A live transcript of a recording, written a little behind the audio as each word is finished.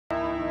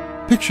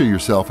Picture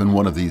yourself in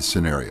one of these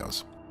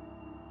scenarios.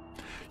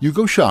 You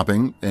go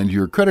shopping and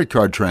your credit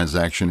card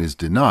transaction is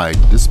denied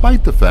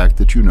despite the fact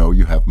that you know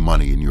you have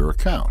money in your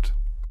account.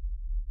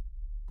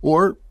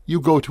 Or you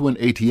go to an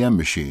ATM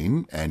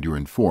machine and you're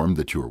informed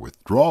that your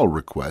withdrawal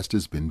request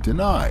has been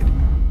denied.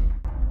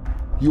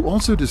 You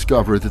also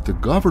discover that the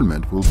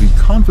government will be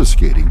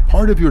confiscating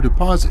part of your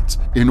deposits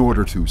in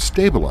order to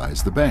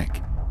stabilize the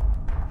bank.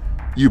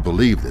 You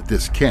believe that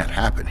this can't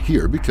happen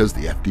here because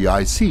the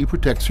FDIC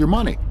protects your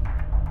money.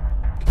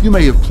 You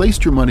may have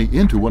placed your money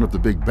into one of the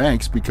big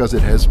banks because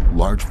it has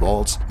large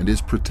vaults and is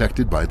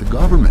protected by the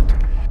government.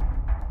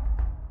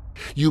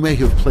 You may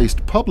have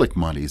placed public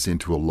monies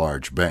into a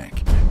large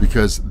bank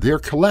because they're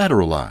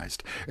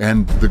collateralized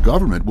and the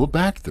government will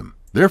back them.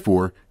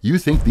 Therefore, you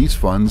think these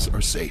funds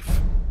are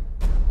safe.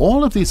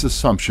 All of these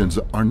assumptions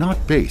are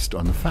not based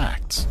on the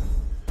facts.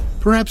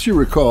 Perhaps you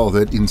recall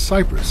that in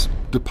Cyprus,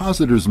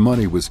 depositors'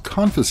 money was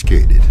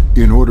confiscated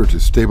in order to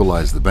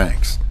stabilize the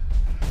banks.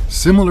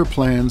 Similar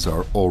plans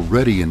are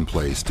already in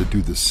place to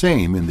do the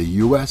same in the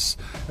US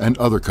and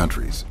other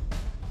countries.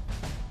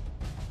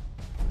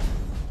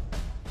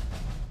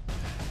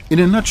 In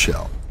a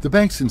nutshell, the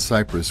banks in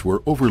Cyprus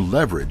were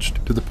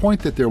over-leveraged to the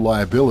point that their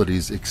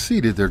liabilities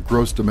exceeded their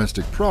gross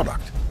domestic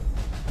product.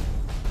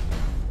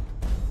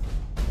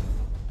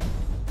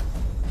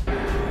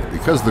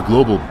 Because the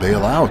global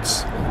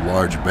bailouts of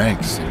large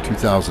banks in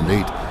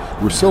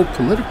 2008 were so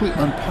politically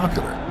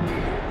unpopular,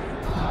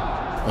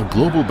 a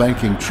global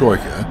banking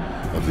troika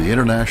of the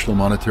International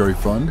Monetary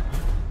Fund,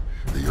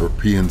 the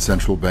European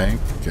Central Bank,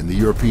 and the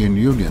European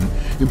Union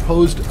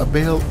imposed a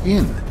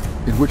bail-in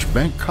in which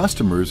bank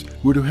customers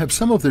were to have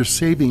some of their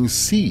savings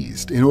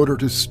seized in order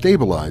to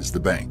stabilize the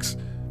banks.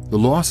 The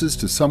losses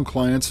to some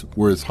clients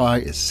were as high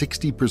as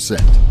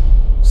 60%.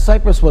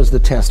 Cyprus was the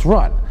test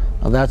run.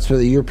 Now, that's where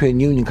the European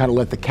Union kind of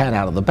let the cat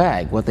out of the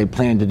bag, what they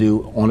planned to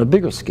do on a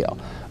bigger scale.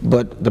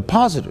 But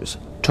depositors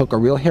took a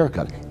real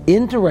haircut.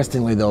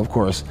 Interestingly, though, of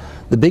course,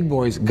 the big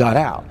boys got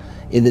out.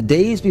 In the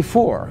days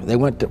before, they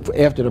went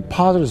after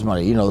depositors'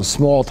 money, you know, the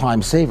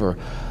small-time saver,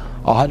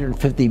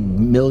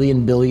 $150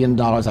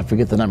 billion, I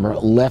forget the number,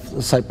 left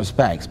the Cyprus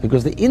banks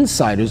because the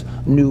insiders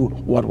knew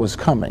what was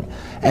coming.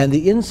 And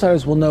the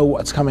insiders will know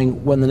what's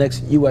coming when the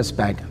next U.S.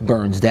 bank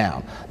burns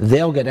down.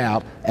 They'll get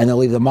out and they'll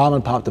leave the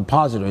mom-and-pop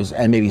depositors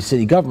and maybe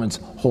city governments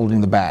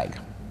holding the bag.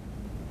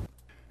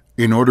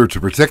 In order to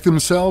protect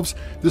themselves,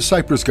 the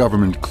Cyprus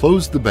government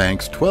closed the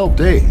banks 12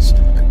 days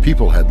and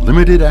people had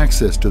limited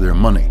access to their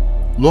money.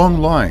 Long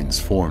lines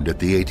formed at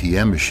the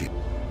ATM machine.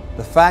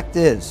 The fact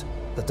is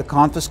that the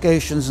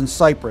confiscations in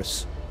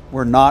Cyprus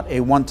were not a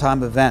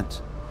one-time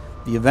event.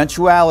 The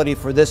eventuality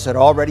for this had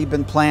already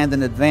been planned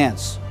in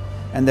advance,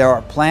 and there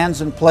are plans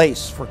in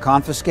place for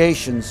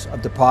confiscations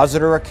of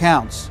depositor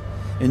accounts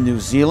in New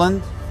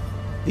Zealand,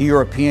 the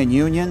European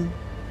Union,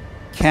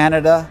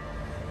 Canada,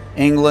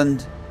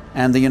 England,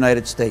 and the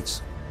United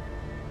States.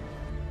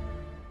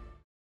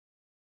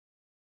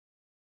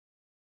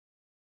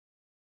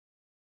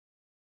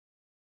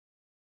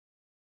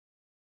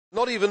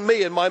 Not even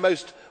me in my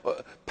most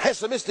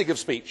pessimistic of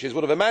speeches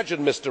would have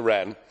imagined, Mr.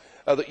 Wren,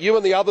 that you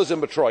and the others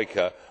in the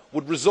Troika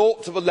would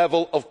resort to the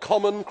level of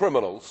common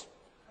criminals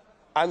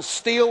and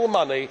steal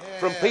money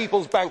from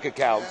people's bank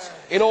accounts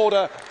in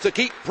order to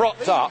keep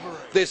propped up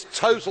this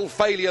total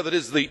failure that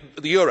is the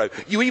euro.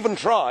 You even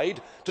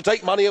tried to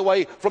take money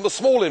away from the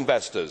small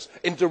investors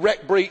in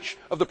direct breach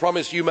of the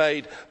promise you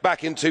made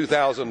back in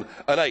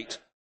 2008.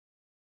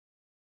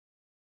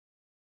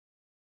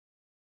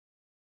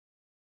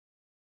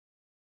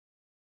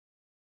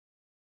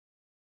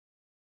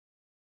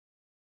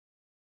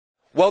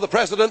 Well, the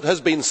precedent has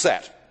been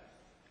set.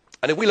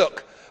 And if we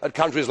look at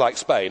countries like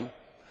Spain,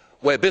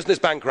 where business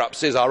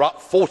bankruptcies are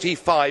up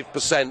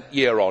 45%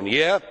 year on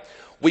year,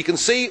 we can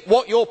see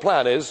what your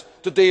plan is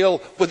to deal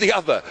with the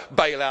other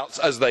bailouts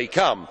as they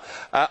come.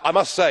 I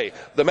must say,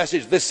 the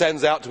message this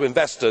sends out to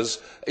investors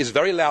is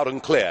very loud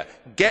and clear.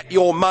 Get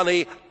your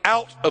money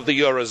out of the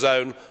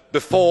Eurozone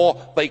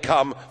before they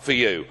come for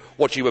you.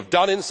 What you have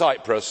done in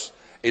Cyprus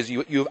is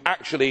you have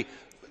actually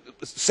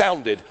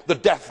sounded the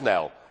death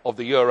knell of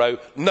the euro.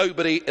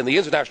 Nobody in the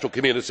international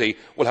community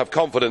will have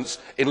confidence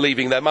in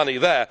leaving their money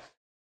there.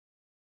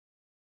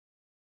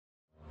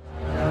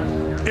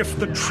 If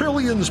the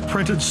trillions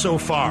printed so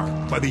far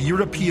by the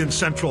European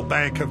Central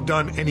Bank have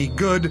done any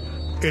good,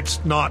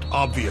 it's not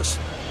obvious.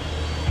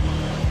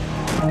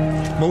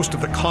 Most of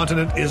the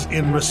continent is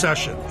in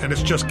recession, and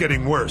it's just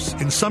getting worse.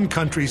 In some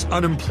countries,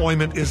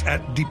 unemployment is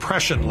at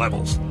depression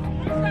levels.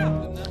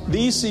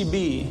 The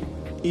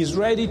ECB is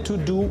ready to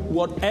do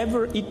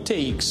whatever it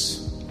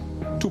takes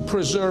to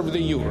preserve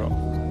the euro.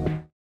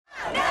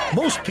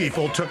 Most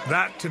people took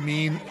that to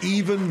mean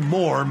even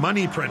more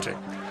money printing.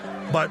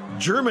 But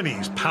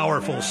Germany's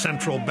powerful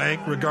central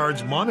bank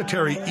regards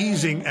monetary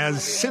easing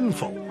as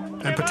sinful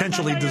and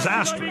potentially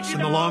disastrous in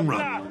the long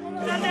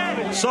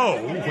run. So,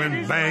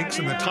 when banks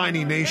in the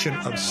tiny nation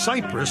of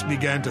Cyprus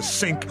began to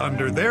sink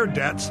under their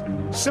debts,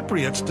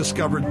 Cypriots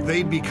discovered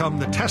they'd become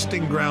the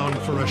testing ground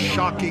for a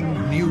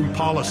shocking new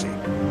policy.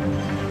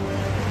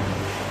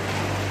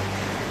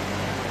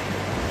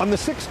 On the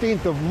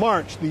 16th of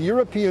March, the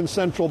European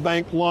Central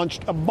Bank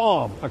launched a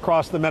bomb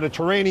across the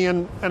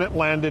Mediterranean, and it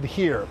landed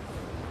here.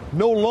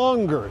 No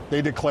longer, they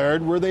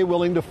declared, were they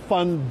willing to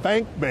fund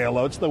bank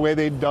bailouts the way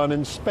they'd done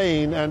in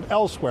Spain and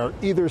elsewhere.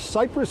 Either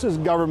Cyprus's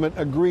government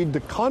agreed to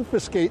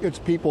confiscate its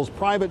people's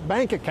private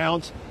bank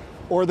accounts,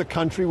 or the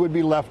country would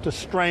be left to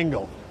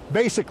strangle.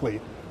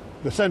 Basically,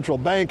 the central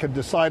bank had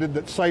decided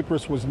that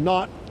Cyprus was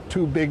not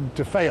too big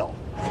to fail.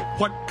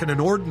 What can an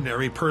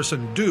ordinary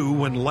person do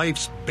when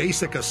life's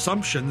basic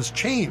assumptions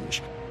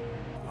change?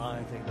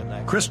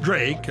 Chris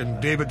Drake and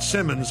David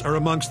Simmons are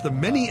amongst the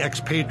many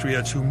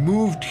expatriates who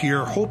moved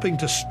here hoping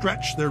to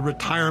stretch their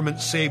retirement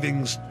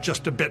savings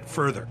just a bit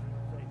further.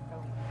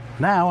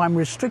 Now I'm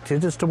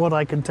restricted as to what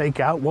I can take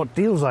out, what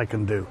deals I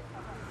can do.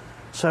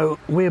 So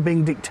we're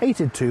being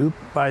dictated to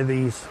by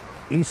these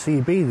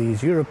ECB,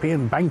 these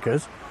European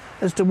bankers,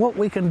 as to what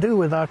we can do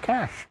with our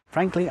cash.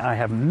 Frankly, I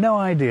have no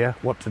idea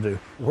what to do.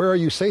 Where are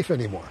you safe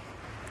anymore?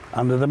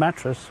 Under the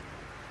mattress.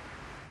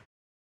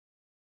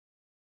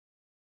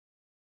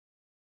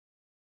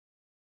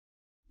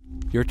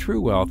 Your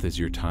true wealth is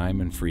your time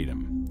and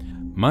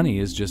freedom. Money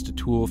is just a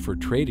tool for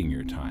trading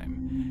your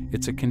time.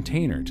 It's a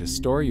container to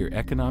store your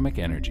economic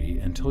energy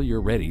until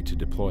you're ready to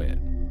deploy it.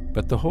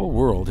 But the whole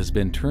world has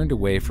been turned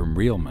away from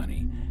real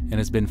money and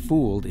has been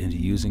fooled into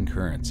using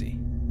currency.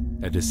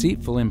 A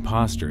deceitful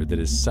impostor that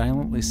is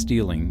silently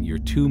stealing your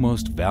two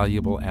most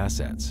valuable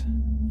assets,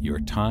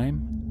 your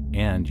time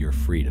and your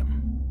freedom.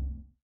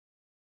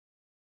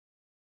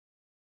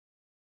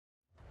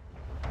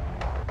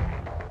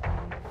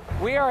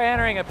 We are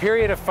entering a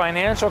period of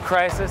financial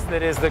crisis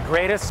that is the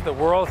greatest the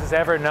world has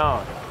ever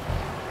known.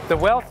 The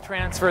wealth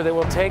transfer that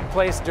will take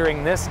place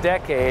during this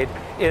decade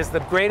is the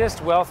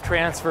greatest wealth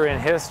transfer in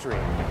history.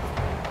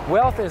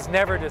 Wealth is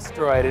never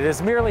destroyed, it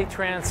is merely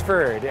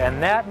transferred,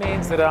 and that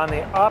means that on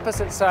the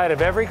opposite side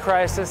of every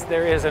crisis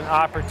there is an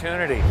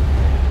opportunity.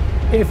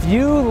 If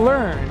you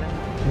learn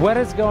what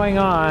is going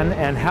on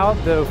and how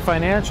the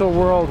financial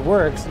world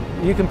works,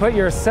 you can put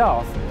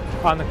yourself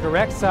on the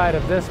correct side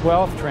of this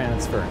wealth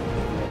transfer.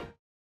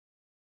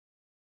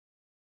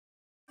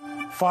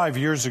 5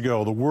 years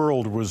ago, the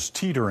world was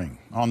teetering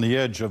on the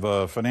edge of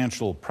a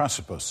financial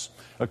precipice.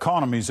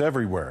 Economies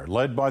everywhere,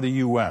 led by the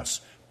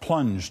U.S.,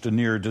 plunged to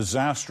near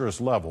disastrous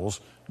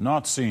levels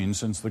not seen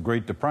since the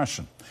Great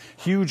Depression.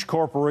 Huge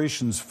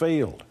corporations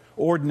failed.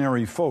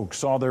 Ordinary folks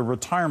saw their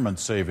retirement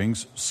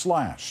savings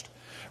slashed.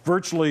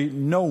 Virtually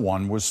no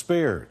one was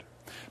spared.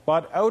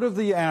 But out of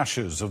the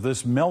ashes of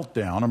this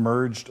meltdown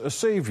emerged a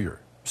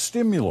savior: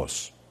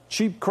 stimulus,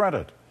 cheap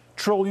credit,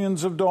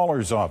 trillions of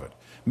dollars of it,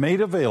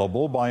 made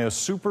available by a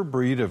super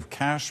breed of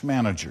cash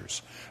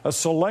managers, a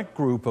select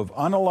group of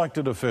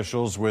unelected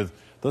officials with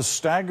the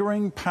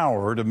staggering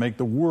power to make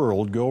the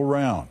world go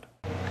round.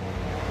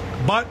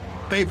 But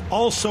they've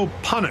also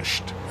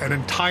punished an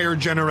entire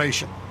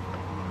generation.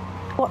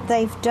 What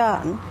they've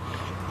done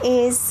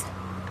is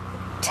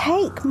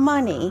take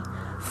money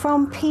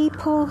from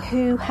people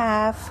who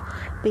have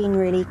been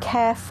really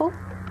careful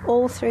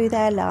all through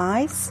their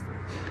lives.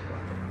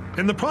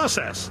 In the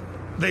process,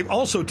 they've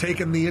also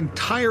taken the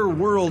entire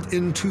world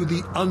into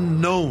the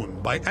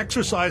unknown by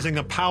exercising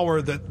a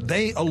power that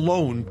they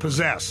alone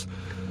possess,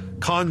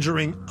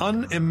 conjuring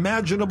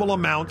unimaginable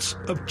amounts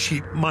of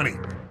cheap money.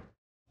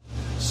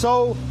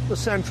 So the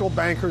central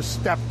bankers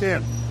stepped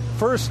in.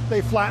 First,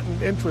 they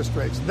flattened interest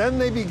rates. Then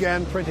they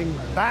began printing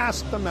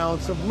vast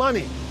amounts of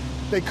money.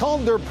 They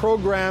called their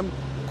program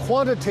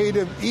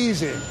quantitative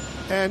easing,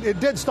 and it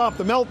did stop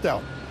the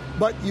meltdown.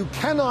 But you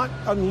cannot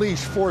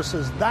unleash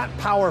forces that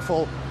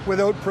powerful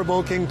without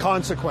provoking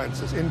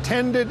consequences,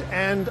 intended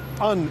and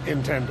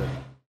unintended.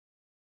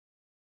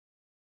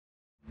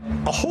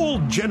 A whole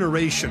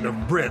generation of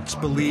Brits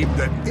believed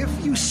that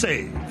if you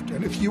saved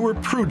and if you were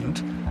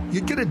prudent,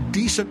 you'd get a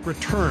decent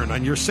return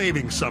on your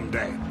savings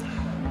someday.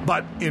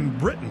 But in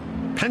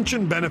Britain,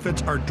 pension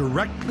benefits are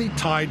directly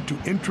tied to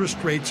interest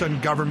rates on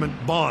government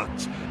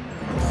bonds.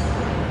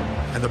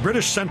 And the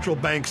British Central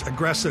Bank's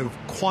aggressive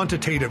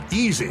quantitative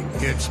easing,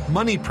 its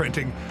money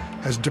printing,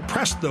 has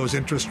depressed those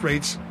interest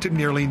rates to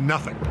nearly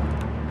nothing.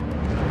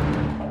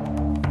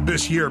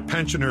 This year,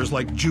 pensioners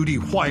like Judy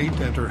White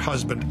and her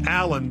husband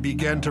Alan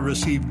began to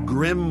receive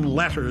grim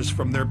letters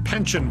from their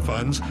pension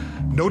funds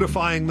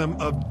notifying them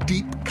of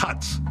deep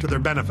cuts to their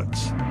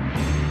benefits.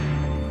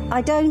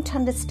 I don't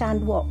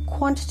understand what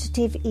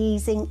quantitative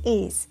easing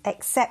is,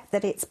 except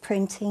that it's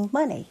printing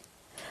money.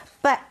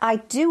 But I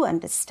do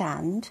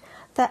understand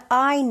that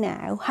I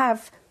now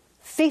have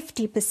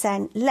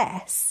 50%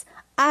 less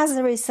as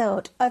a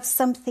result of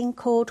something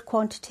called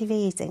quantitative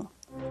easing.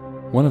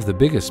 One of the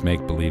biggest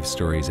make-believe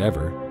stories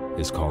ever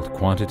is called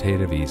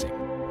quantitative easing,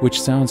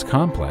 which sounds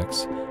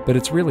complex, but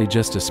it's really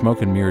just a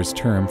smoke and mirrors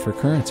term for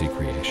currency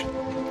creation.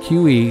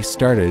 QE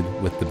started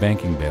with the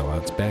banking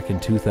bailouts back in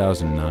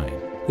 2009.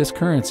 This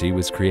currency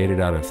was created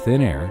out of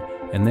thin air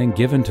and then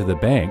given to the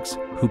banks,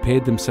 who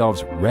paid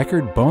themselves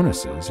record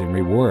bonuses in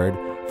reward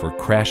for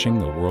crashing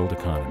the world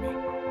economy.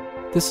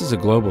 This is a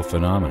global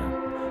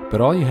phenomenon, but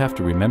all you have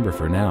to remember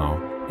for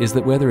now is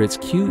that whether it's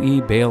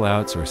QE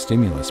bailouts or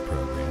stimulus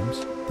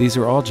programs, these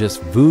are all just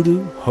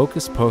voodoo,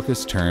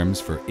 hocus-pocus terms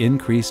for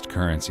increased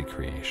currency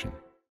creation.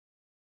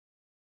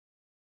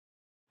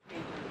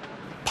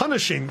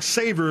 Punishing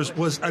savers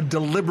was a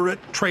deliberate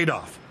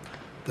trade-off.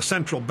 The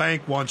central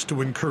bank wants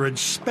to encourage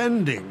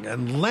spending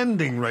and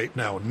lending right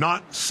now,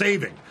 not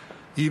saving,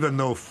 even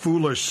though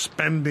foolish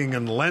spending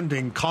and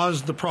lending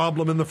caused the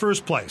problem in the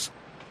first place.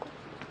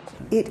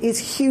 It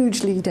is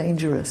hugely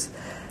dangerous.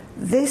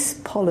 This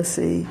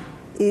policy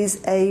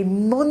is a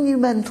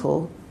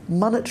monumental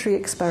monetary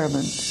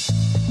experiment.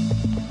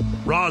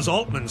 Roz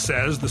Altman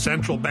says the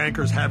central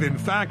bankers have in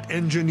fact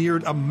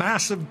engineered a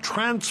massive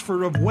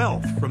transfer of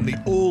wealth from the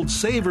old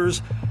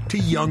savers to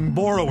young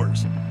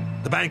borrowers.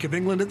 The Bank of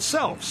England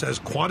itself says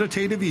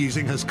quantitative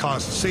easing has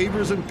cost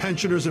savers and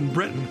pensioners in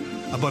Britain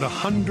about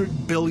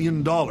 $100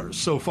 billion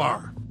so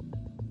far.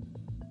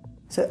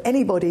 So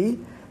anybody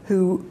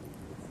who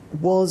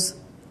was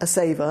a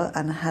saver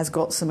and has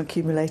got some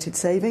accumulated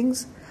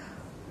savings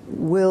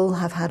will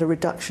have had a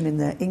reduction in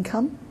their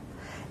income.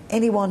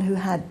 Anyone who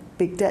had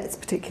big debts,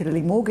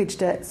 particularly mortgage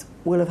debts,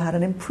 will have had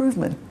an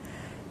improvement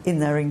in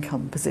their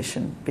income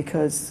position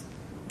because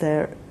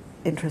their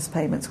interest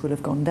payments will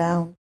have gone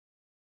down.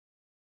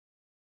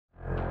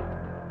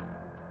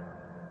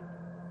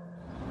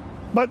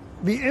 But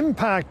the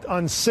impact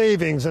on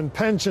savings and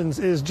pensions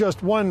is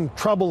just one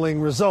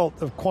troubling result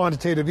of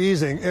quantitative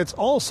easing. It's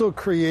also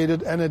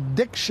created an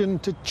addiction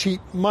to cheap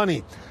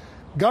money.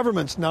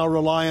 Governments now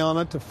rely on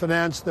it to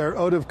finance their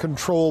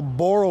out-of-control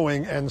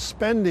borrowing and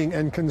spending,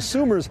 and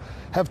consumers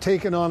have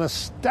taken on a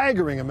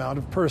staggering amount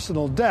of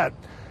personal debt.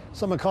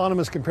 Some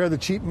economists compare the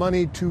cheap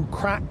money to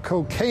crack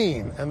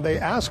cocaine, and they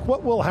ask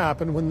what will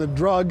happen when the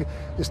drug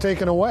is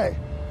taken away.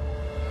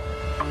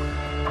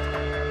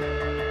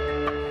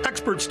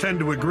 Experts tend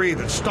to agree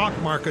that stock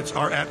markets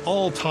are at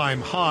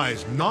all-time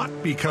highs, not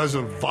because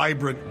of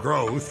vibrant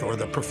growth or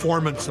the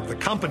performance of the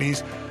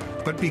companies,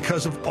 but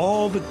because of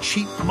all the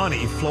cheap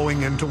money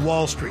flowing into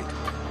Wall Street.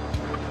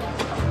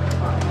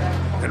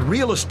 And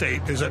real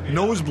estate is at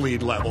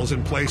nosebleed levels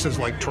in places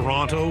like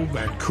Toronto,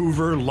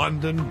 Vancouver,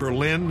 London,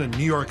 Berlin, and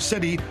New York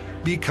City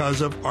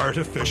because of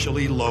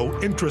artificially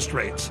low interest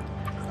rates.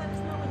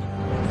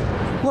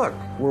 Look,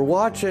 we're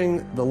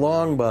watching the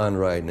long bond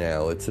right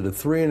now. It's at a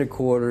 3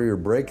 1/4. You're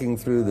breaking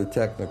through the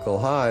technical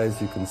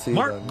highs. You can see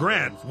Mark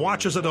Grant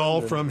watches it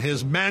all from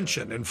his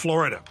mansion in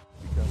Florida.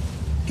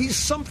 He's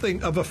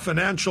something of a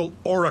financial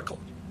oracle.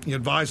 He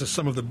advises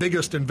some of the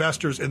biggest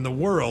investors in the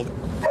world,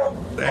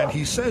 and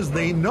he says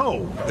they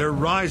know they're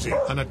rising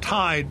on a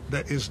tide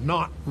that is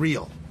not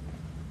real.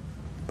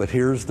 But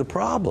here's the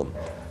problem.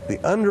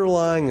 The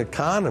underlying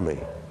economy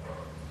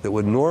that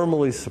would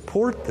normally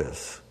support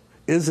this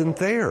isn't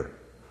there.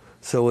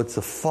 So it's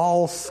a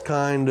false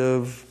kind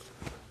of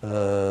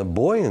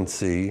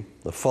buoyancy,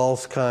 a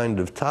false kind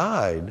of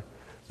tide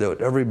that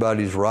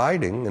everybody's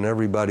riding and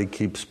everybody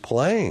keeps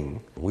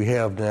playing. We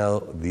have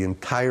now the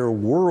entire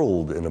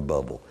world in a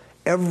bubble.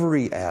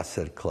 Every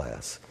asset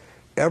class,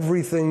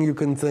 everything you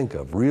can think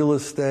of, real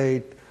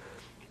estate,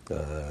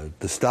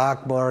 the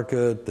stock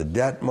market, the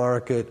debt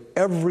market,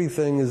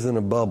 everything is in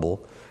a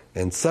bubble,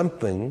 and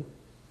something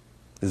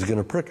is going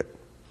to prick it.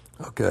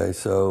 Okay,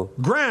 so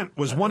Grant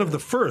was one of the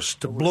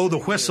first to blow the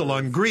whistle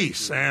on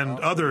Greece and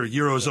other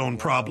Eurozone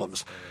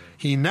problems.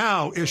 He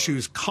now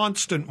issues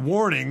constant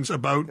warnings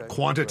about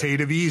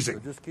quantitative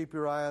easing. just keep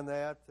your eye on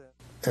that.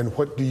 And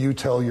what do you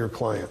tell your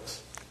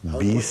clients?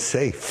 Be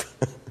safe.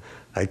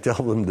 I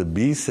tell them to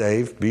be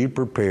safe, be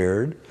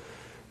prepared,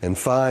 and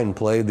fine,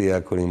 play the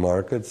equity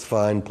markets,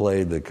 fine,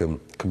 play the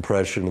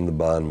compression in the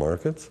bond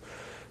markets,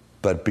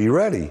 but be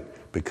ready,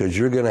 because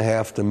you're going to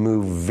have to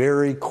move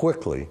very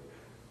quickly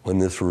when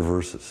this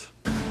reverses.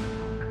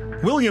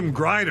 William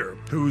Grider,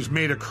 who's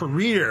made a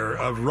career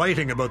of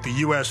writing about the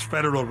U.S.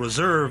 Federal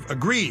Reserve,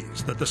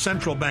 agrees that the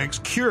central bank's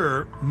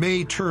cure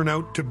may turn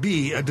out to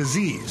be a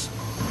disease.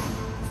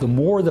 The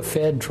more the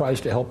Fed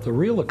tries to help the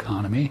real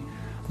economy,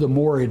 the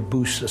more it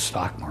boosts the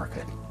stock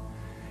market.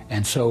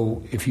 And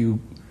so if you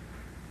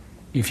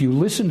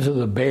listen to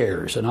the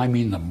bears, and I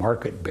mean the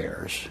market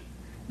bears,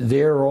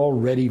 they're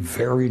already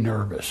very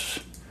nervous,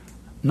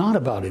 not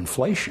about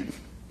inflation,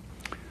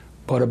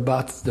 but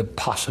about the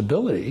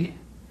possibility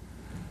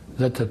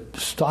that the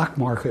stock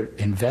market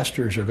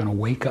investors are going to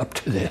wake up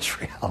to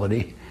this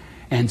reality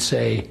and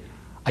say,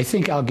 I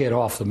think I'll get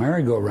off the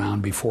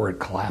merry-go-round before it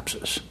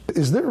collapses.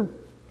 Is there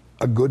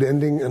a good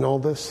ending in all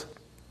this?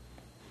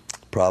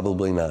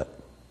 Probably not.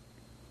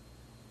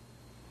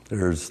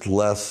 There's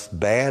less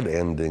bad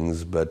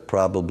endings, but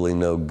probably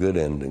no good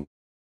ending.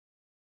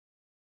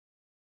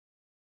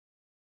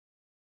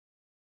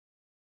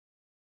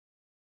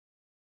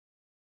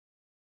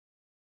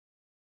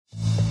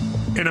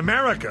 In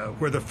America,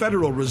 where the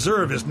Federal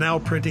Reserve is now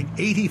printing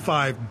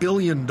 $85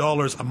 billion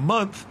a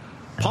month,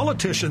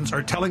 politicians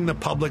are telling the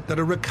public that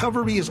a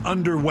recovery is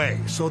underway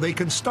so they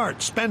can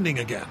start spending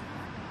again.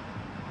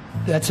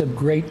 That's a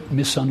great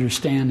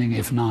misunderstanding,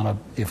 if not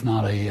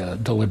a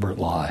deliberate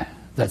lie.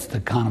 That's the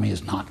economy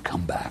has not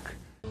come back.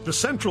 The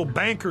central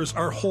bankers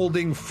are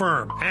holding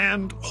firm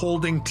and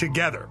holding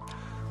together.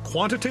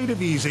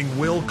 Quantitative easing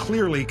will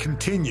clearly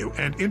continue,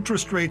 and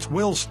interest rates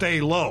will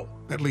stay low,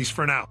 at least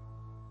for now.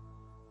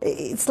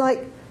 It's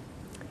like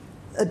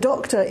a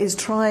doctor is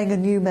trying a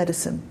new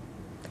medicine.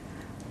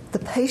 The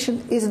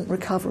patient isn't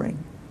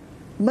recovering.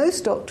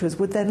 Most doctors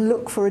would then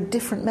look for a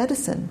different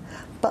medicine,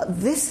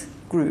 but this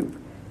group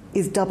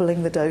is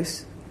doubling the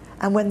dose,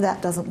 and when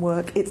that doesn't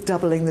work, it's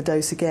doubling the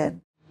dose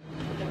again.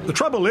 The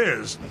trouble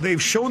is,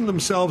 they've shown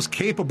themselves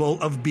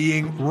capable of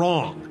being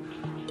wrong.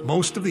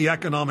 Most of the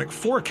economic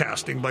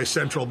forecasting by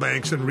central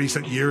banks in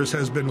recent years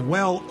has been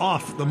well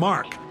off the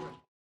mark.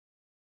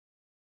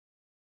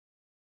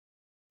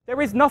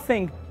 There is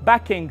nothing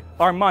backing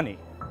our money.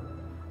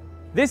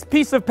 This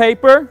piece of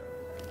paper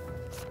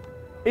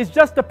is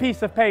just a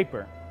piece of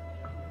paper.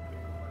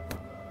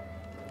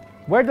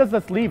 Where does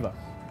this leave us?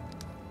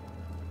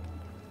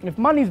 If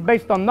money is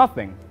based on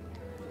nothing,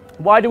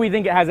 why do we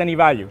think it has any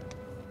value?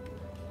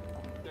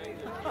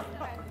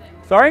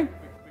 Sorry?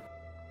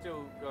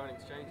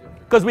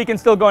 Because we can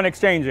still go and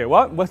exchange it.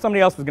 What? Well,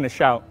 somebody else was going to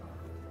shout.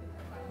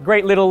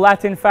 Great little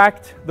Latin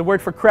fact. The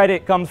word for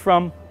credit comes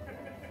from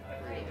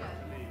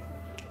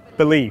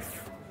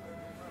belief.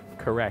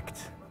 Correct.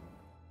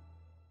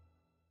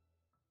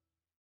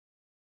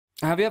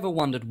 Have you ever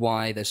wondered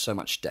why there's so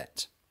much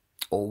debt?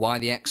 Or why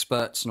the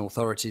experts and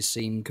authorities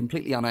seem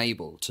completely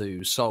unable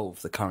to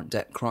solve the current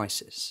debt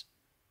crisis?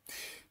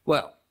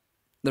 Well,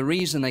 the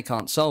reason they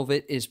can't solve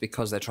it is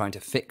because they're trying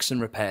to fix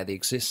and repair the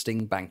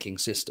existing banking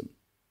system.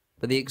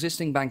 But the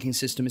existing banking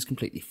system is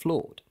completely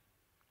flawed.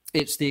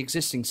 It's the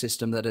existing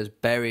system that has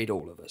buried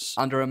all of us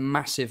under a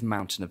massive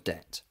mountain of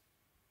debt.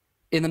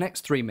 In the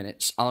next 3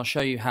 minutes, I'll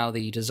show you how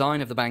the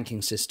design of the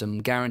banking system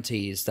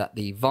guarantees that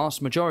the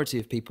vast majority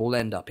of people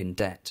end up in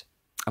debt,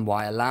 and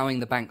why allowing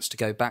the banks to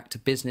go back to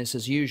business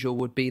as usual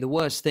would be the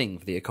worst thing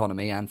for the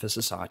economy and for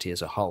society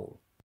as a whole.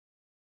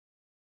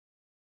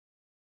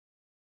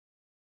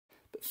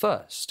 But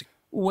first,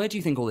 where do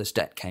you think all this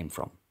debt came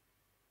from?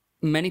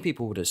 Many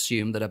people would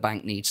assume that a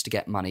bank needs to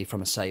get money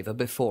from a saver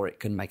before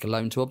it can make a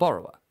loan to a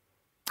borrower.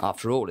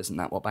 After all, isn't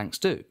that what banks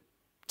do?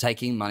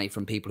 Taking money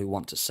from people who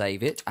want to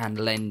save it and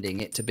lending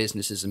it to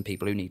businesses and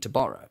people who need to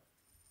borrow.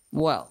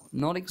 Well,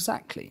 not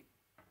exactly.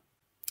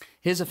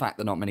 Here's a fact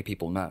that not many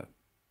people know.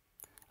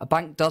 A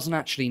bank doesn't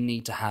actually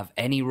need to have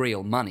any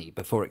real money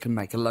before it can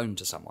make a loan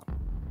to someone.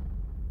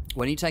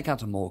 When you take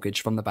out a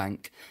mortgage from the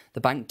bank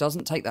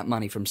doesn't take that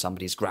money from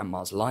somebody's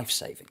grandma's life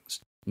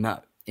savings.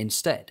 No,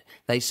 instead,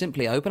 they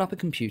simply open up a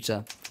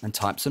computer and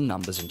type some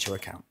numbers into your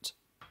account.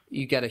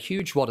 You get a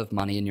huge wad of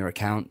money in your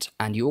account,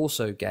 and you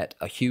also get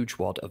a huge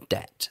wad of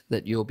debt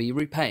that you'll be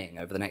repaying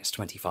over the next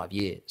 25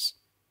 years.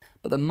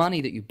 But the money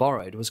that you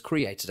borrowed was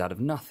created out of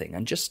nothing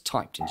and just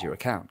typed into your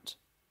account.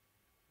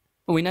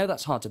 Well, we know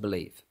that's hard to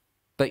believe,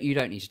 but you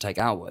don't need to take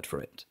our word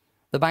for it.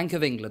 The Bank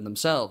of England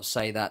themselves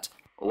say that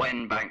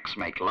when banks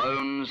make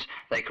loans,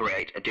 they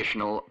create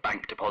additional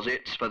bank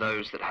deposits for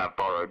those that have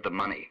borrowed the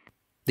money.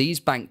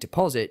 These bank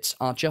deposits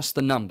are just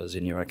the numbers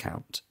in your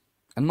account.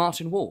 And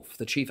Martin Wolf,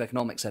 the chief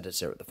economics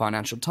editor at the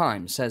Financial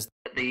Times, says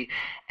that the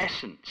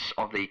essence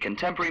of the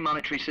contemporary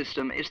monetary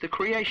system is the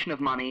creation of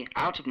money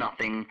out of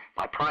nothing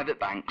by private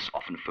banks,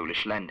 often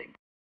foolish lending.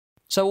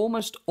 So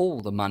almost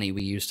all the money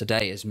we use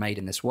today is made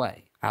in this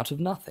way, out of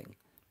nothing,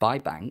 by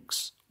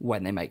banks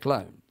when they make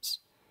loans.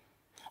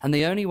 And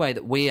the only way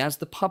that we as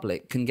the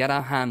public can get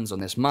our hands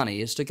on this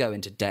money is to go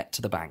into debt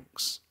to the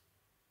banks.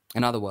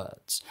 In other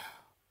words,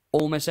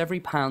 almost every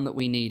pound that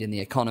we need in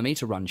the economy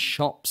to run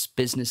shops,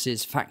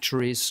 businesses,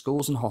 factories,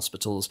 schools and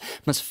hospitals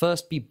must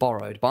first be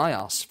borrowed by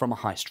us from a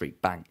high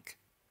street bank.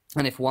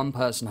 And if one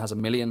person has £1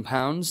 million,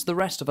 the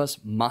rest of us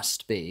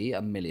must be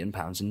 £1 million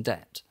in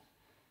debt.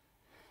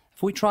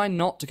 If we try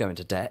not to go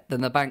into debt, then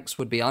the banks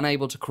would be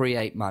unable to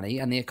create money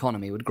and the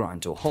economy would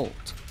grind to a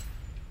halt.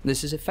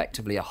 This is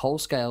effectively a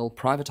whole-scale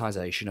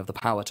privatisation of the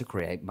power to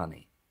create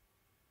money.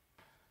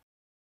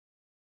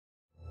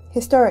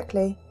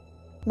 Historically,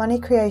 money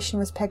creation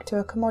was pegged to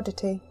a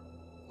commodity,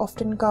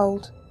 often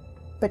gold,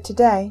 but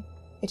today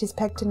it is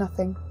pegged to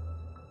nothing.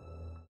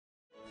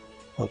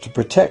 Well, to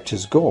protect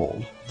his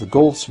gold, the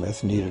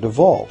goldsmith needed a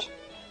vault,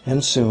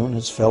 and soon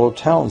his fellow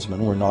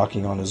townsmen were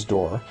knocking on his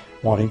door,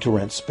 wanting to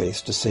rent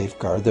space to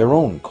safeguard their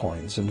own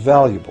coins and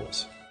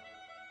valuables.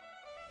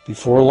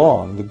 Before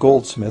long, the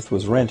goldsmith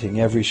was renting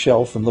every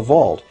shelf in the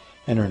vault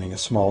and earning a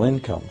small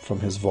income from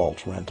his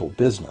vault rental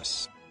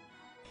business.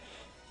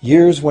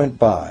 Years went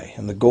by,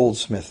 and the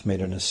goldsmith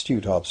made an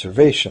astute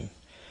observation.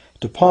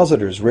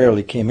 Depositors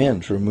rarely came in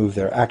to remove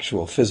their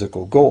actual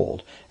physical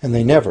gold, and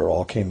they never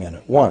all came in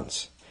at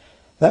once.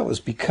 That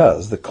was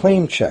because the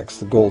claim checks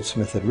the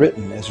goldsmith had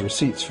written as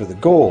receipts for the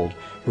gold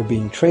were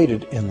being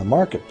traded in the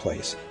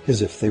marketplace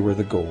as if they were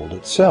the gold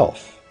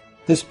itself.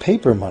 This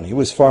paper money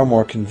was far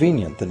more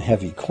convenient than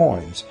heavy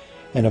coins,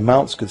 and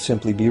amounts could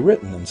simply be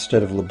written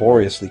instead of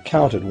laboriously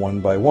counted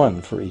one by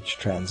one for each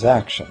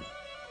transaction.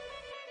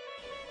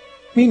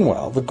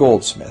 Meanwhile, the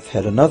goldsmith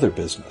had another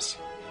business.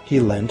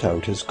 He lent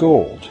out his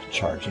gold,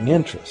 charging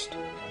interest.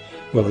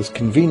 Well, as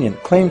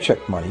convenient claim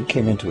check money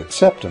came into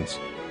acceptance,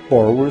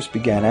 borrowers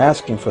began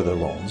asking for their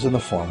loans in the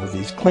form of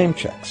these claim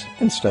checks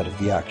instead of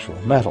the actual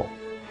metal.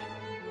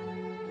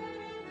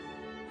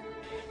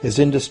 As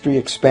industry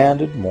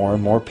expanded, more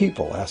and more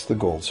people asked the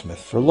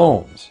goldsmith for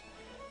loans.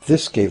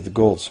 This gave the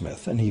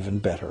goldsmith an even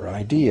better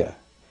idea.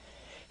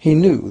 He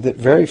knew that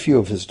very few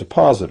of his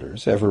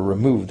depositors ever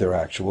removed their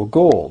actual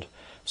gold,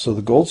 so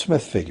the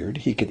goldsmith figured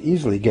he could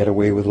easily get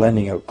away with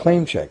lending out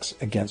claim checks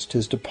against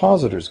his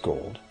depositors'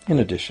 gold in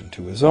addition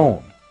to his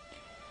own.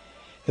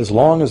 As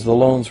long as the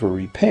loans were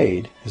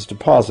repaid, his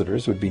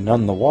depositors would be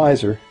none the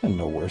wiser and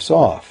no worse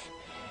off,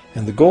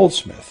 and the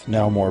goldsmith,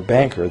 now more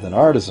banker than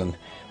artisan,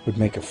 would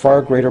make a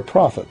far greater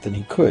profit than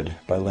he could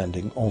by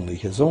lending only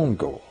his own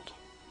gold.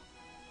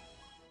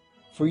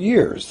 For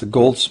years, the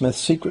goldsmith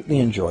secretly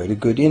enjoyed a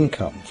good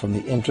income from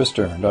the interest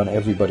earned on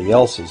everybody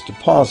else's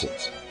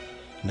deposits.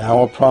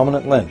 Now a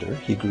prominent lender,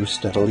 he grew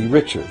steadily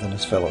richer than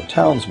his fellow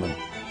townsmen,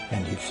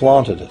 and he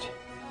flaunted it.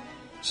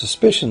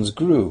 Suspicions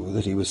grew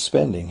that he was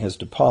spending his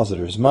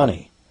depositors'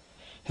 money.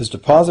 His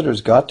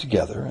depositors got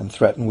together and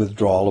threatened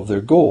withdrawal of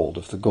their gold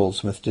if the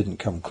goldsmith didn't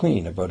come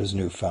clean about his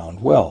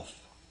newfound wealth.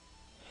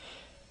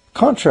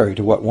 Contrary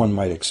to what one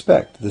might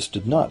expect, this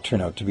did not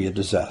turn out to be a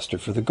disaster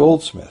for the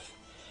goldsmith.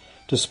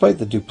 Despite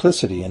the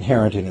duplicity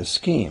inherent in his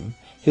scheme,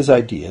 his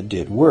idea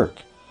did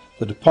work.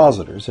 The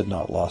depositors had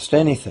not lost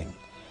anything.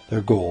 Their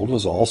gold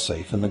was all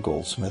safe in the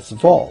goldsmith's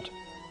vault.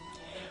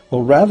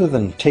 Well, rather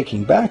than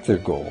taking back their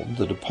gold,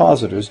 the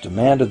depositors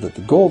demanded that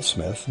the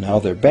goldsmith, now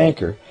their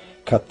banker,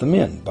 cut them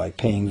in by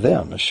paying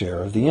them a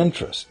share of the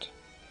interest.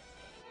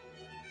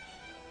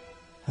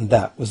 And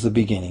that was the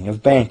beginning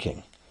of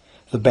banking.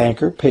 The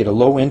banker paid a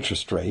low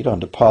interest rate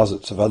on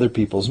deposits of other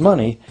people's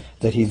money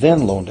that he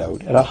then loaned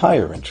out at a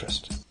higher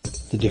interest.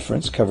 The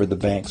difference covered the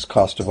bank's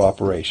cost of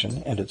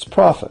operation and its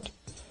profit.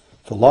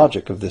 The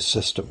logic of this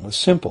system was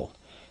simple,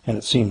 and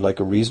it seemed like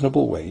a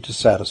reasonable way to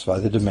satisfy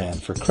the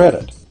demand for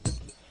credit.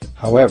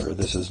 However,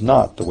 this is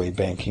not the way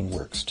banking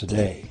works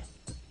today.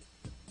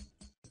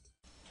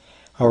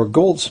 Our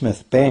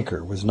goldsmith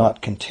banker was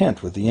not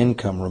content with the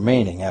income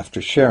remaining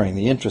after sharing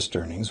the interest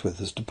earnings with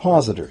his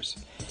depositors,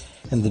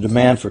 and the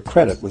demand for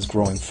credit was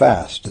growing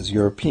fast as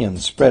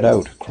Europeans spread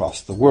out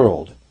across the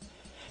world.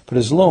 But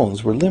his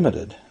loans were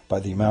limited by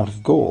the amount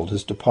of gold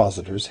his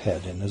depositors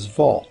had in his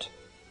vault.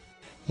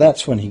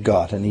 That's when he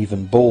got an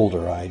even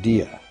bolder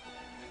idea.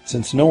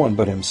 Since no one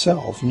but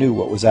himself knew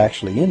what was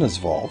actually in his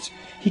vaults,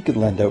 he could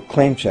lend out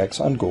claim checks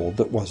on gold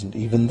that wasn't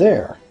even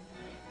there.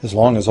 As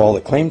long as all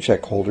the claim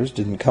check holders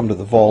didn't come to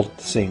the vault at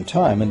the same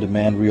time and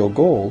demand real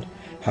gold,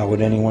 how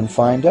would anyone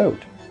find out?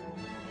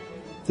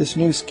 This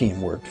new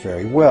scheme worked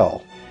very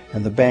well,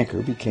 and the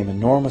banker became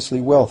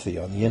enormously wealthy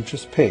on the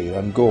interest paid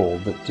on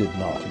gold that did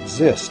not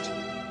exist.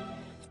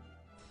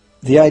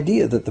 The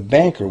idea that the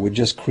banker would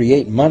just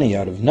create money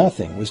out of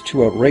nothing was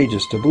too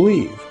outrageous to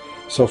believe,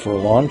 so for a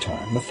long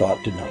time the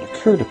thought did not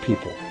occur to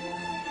people.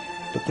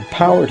 But the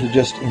power to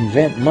just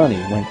invent money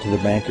went to the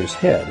banker's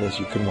head, as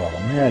you can well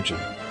imagine.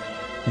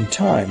 In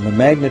time, the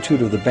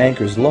magnitude of the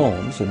banker's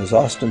loans and his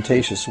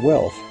ostentatious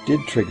wealth did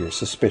trigger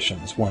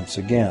suspicions once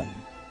again.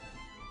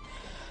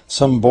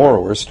 Some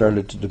borrowers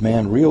started to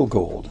demand real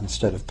gold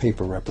instead of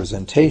paper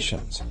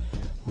representations.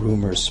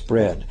 Rumors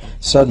spread.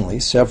 Suddenly,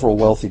 several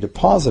wealthy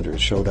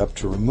depositors showed up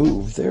to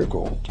remove their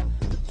gold.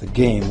 The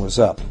game was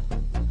up.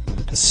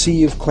 A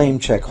sea of claim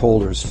check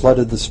holders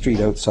flooded the street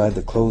outside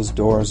the closed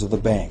doors of the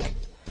bank.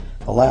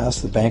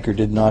 Alas, the banker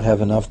did not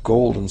have enough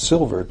gold and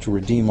silver to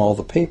redeem all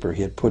the paper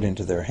he had put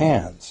into their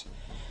hands.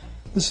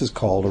 This is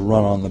called a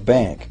run on the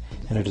bank,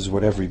 and it is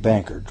what every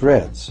banker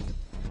dreads.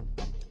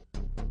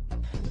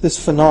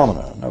 This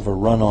phenomenon of a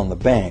run on the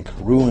bank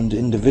ruined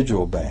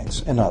individual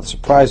banks and, not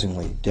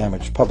surprisingly,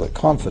 damaged public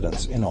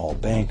confidence in all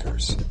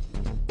bankers.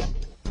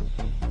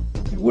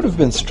 It would have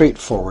been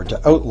straightforward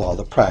to outlaw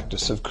the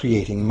practice of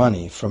creating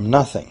money from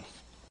nothing.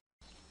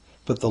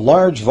 But the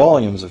large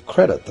volumes of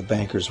credit the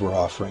bankers were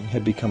offering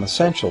had become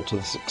essential to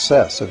the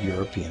success of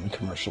European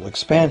commercial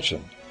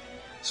expansion,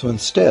 so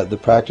instead the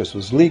practice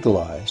was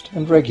legalized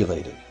and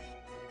regulated.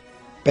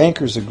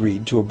 Bankers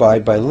agreed to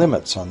abide by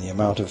limits on the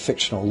amount of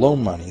fictional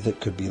loan money that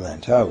could be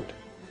lent out.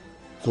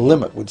 The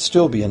limit would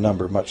still be a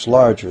number much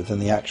larger than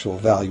the actual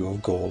value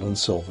of gold and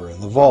silver in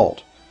the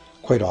vault.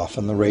 Quite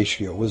often the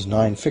ratio was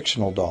 9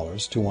 fictional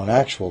dollars to 1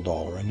 actual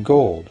dollar in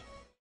gold.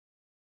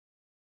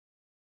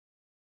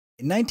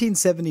 In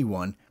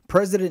 1971,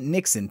 President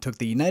Nixon took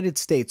the United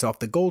States off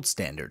the gold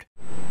standard.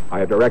 I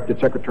have directed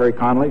Secretary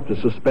Connally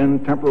to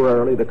suspend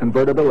temporarily the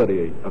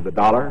convertibility of the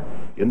dollar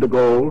into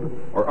gold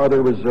or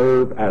other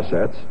reserve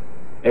assets,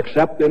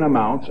 except in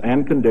amounts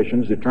and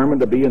conditions determined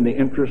to be in the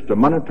interest of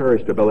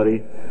monetary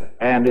stability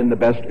and in the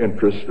best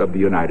interest of the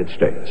United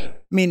States.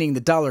 Meaning the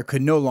dollar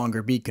could no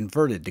longer be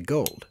converted to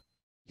gold.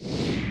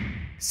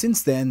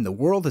 Since then, the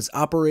world has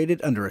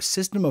operated under a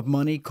system of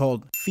money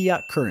called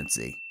fiat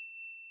currency.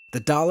 The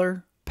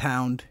dollar,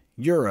 pound,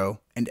 euro,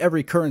 and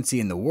every currency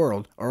in the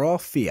world are all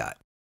fiat.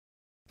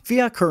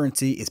 Fiat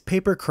currency is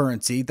paper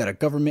currency that a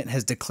government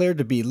has declared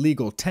to be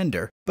legal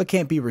tender but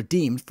can't be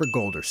redeemed for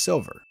gold or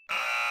silver.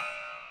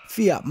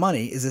 Fiat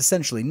money is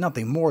essentially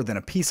nothing more than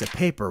a piece of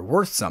paper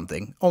worth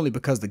something only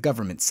because the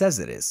government says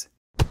it is.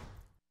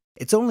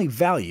 Its only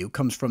value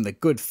comes from the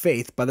good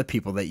faith by the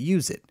people that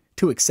use it,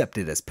 to accept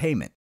it as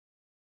payment.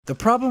 The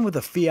problem with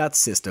a fiat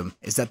system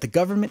is that the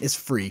government is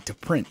free to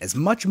print as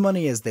much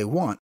money as they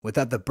want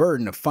without the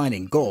burden of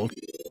finding gold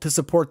to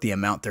support the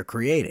amount they're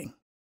creating.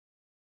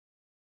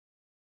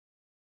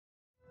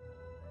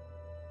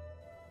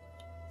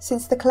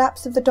 Since the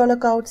collapse of the dollar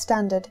gold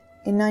standard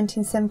in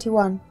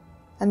 1971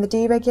 and the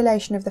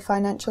deregulation of the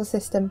financial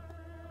system,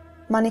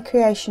 money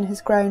creation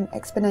has grown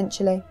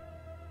exponentially.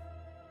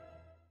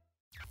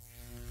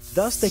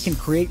 Thus, they can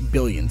create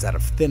billions out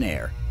of thin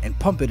air and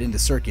pump it into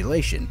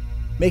circulation,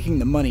 making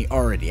the money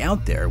already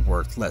out there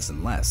worth less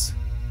and less.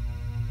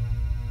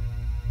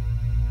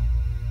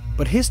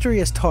 But history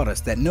has taught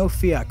us that no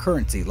fiat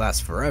currency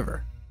lasts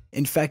forever.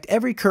 In fact,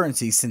 every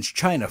currency since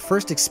China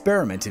first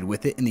experimented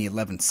with it in the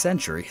 11th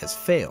century has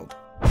failed.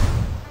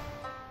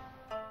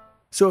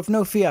 So if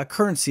no fiat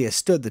currency has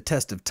stood the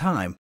test of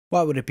time,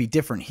 why would it be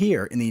different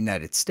here in the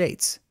United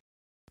States?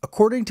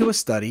 According to a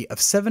study of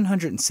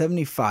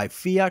 775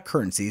 fiat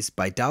currencies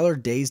by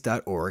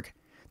dollardays.org,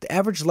 the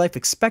average life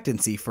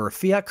expectancy for a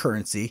fiat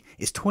currency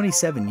is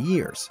 27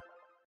 years.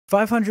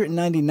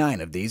 599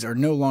 of these are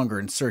no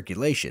longer in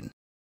circulation.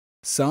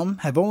 Some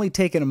have only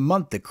taken a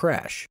month to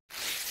crash.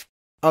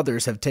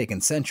 Others have taken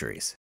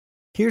centuries.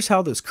 Here's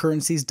how those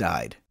currencies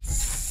died.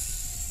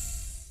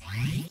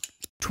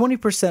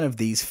 20% of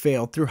these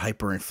failed through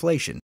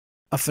hyperinflation,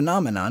 a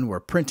phenomenon where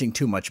printing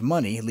too much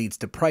money leads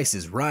to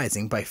prices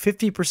rising by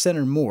 50%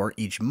 or more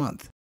each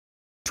month.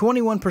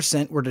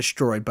 21% were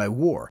destroyed by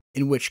war,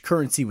 in which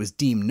currency was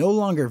deemed no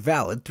longer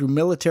valid through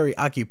military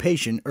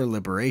occupation or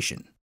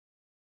liberation.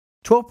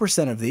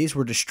 12% of these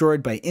were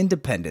destroyed by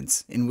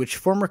independence, in which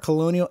former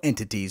colonial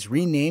entities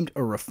renamed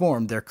or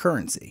reformed their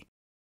currency.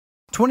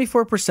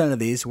 24% of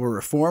these were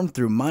reformed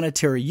through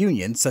monetary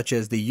union such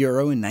as the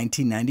euro in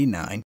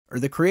 1999 or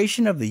the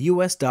creation of the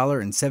US dollar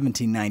in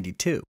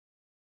 1792.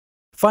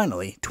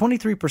 Finally,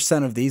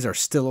 23% of these are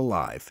still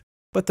alive,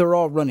 but they're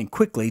all running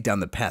quickly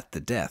down the path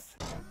to death.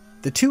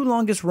 The two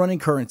longest running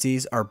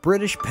currencies are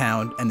British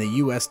pound and the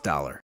US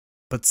dollar,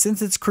 but since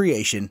its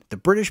creation, the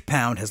British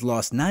pound has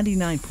lost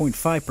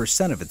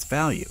 99.5% of its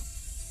value.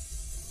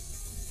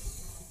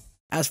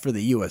 As for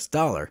the US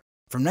dollar,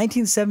 from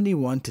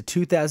 1971 to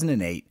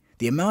 2008,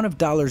 the amount of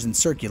dollars in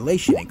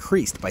circulation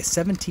increased by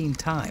 17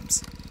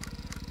 times.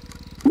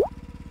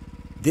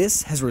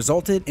 This has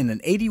resulted in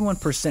an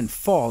 81%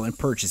 fall in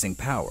purchasing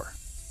power.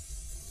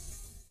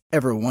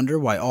 Ever wonder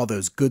why all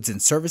those goods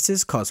and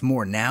services cost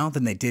more now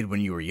than they did when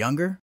you were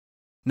younger?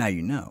 Now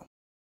you know.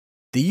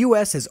 The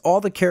US has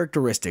all the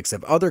characteristics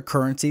of other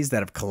currencies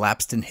that have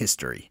collapsed in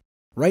history.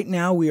 Right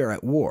now we are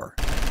at war,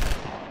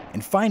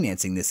 and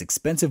financing this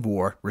expensive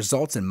war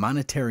results in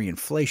monetary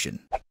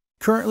inflation.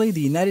 Currently, the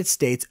United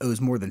States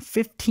owes more than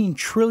 $15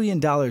 trillion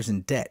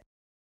in debt.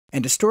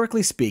 And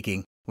historically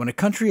speaking, when a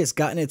country has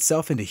gotten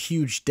itself into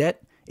huge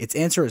debt, its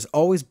answer has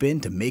always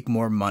been to make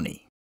more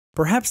money.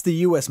 Perhaps the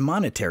US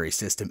monetary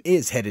system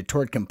is headed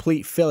toward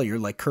complete failure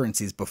like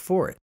currencies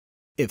before it.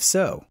 If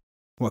so,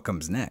 what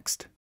comes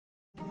next?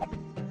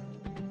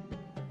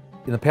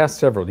 In the past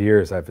several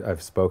years,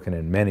 I've spoken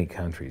in many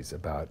countries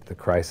about the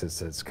crisis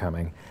that's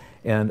coming,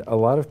 and a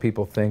lot of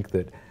people think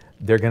that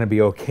they're going to be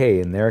okay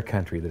in their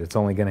country, that it's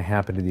only going to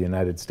happen to the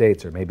United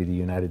States or maybe the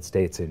United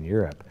States in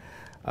Europe.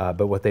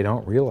 But what they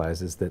don't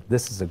realize is that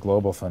this is a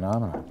global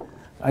phenomenon.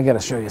 I got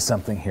to show you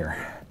something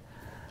here.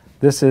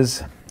 This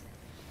is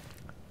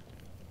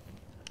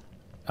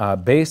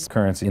base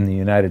currency in the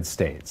United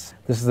States.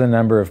 This is the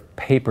number of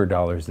paper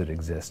dollars that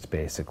exist,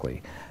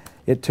 basically.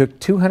 It took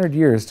 200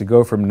 years to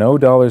go from no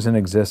dollars in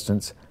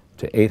existence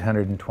to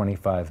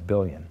 825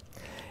 billion.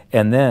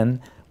 And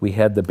then we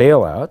had the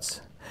bailouts,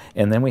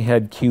 and then we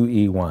had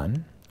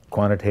QE1,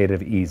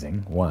 quantitative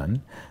easing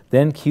 1,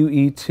 then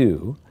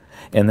QE2,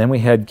 and then we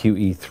had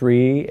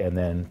QE3, and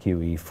then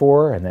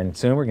QE4, and then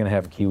soon we're going to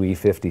have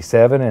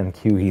QE57 and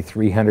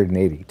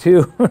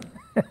QE382.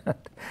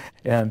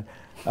 And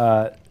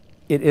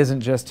it isn't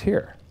just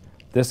here.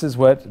 This is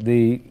what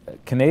the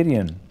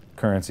Canadian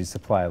currency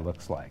supply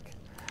looks like.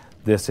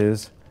 This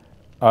is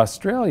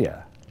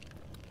Australia,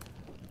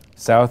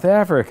 South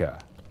Africa,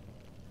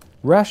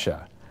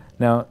 Russia.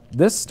 Now,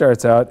 this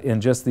starts out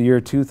in just the year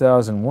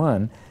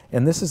 2001,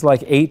 and this is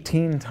like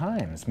 18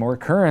 times more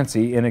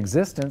currency in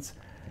existence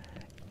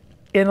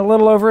in a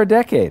little over a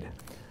decade.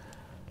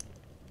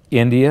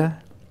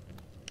 India,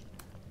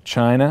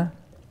 China,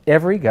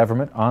 every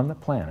government on the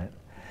planet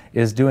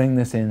is doing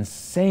this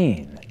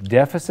insane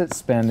deficit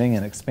spending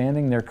and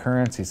expanding their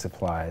currency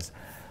supplies,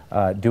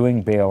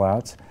 doing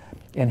bailouts,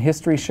 and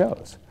history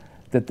shows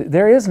that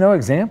there is no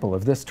example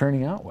of this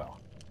turning out well.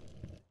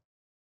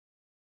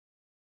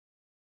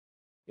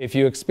 If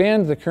you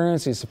expand the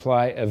currency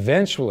supply,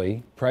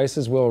 eventually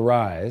prices will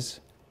rise,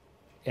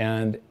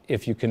 and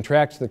if you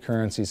contract the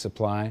currency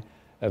supply,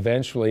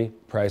 eventually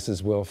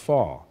prices will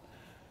fall.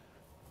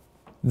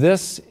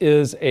 This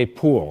is a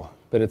pool,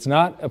 but it's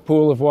not a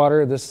pool of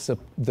water. This is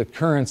the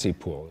currency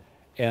pool.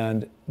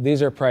 And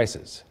these are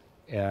prices.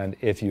 And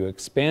if you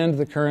expand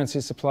the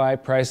currency supply,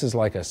 prices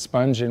like a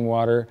sponge in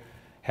water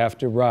have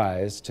to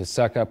rise to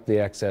suck up the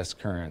excess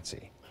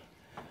currency.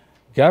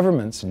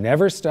 Governments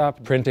never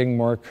stop printing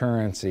more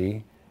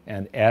currency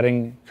and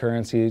adding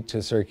currency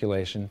to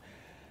circulation.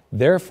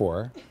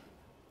 Therefore,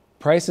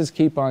 prices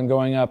keep on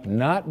going up,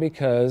 not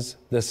because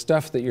the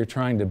stuff that you're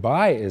trying to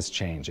buy is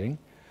changing.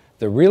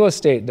 The real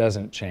estate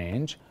doesn't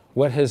change.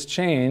 What has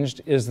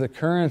changed is the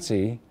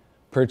currency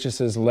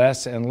purchases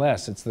less and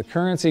less. It's the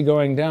currency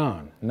going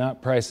down,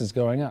 not prices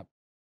going up.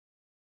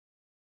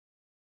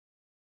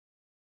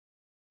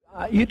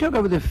 You took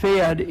over the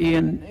Fed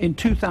in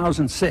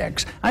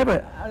 2006. I have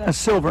a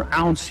silver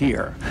ounce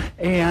here,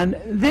 and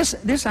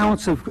this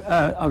ounce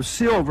of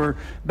silver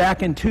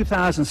back in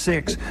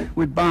 2006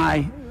 would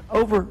buy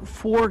over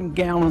 4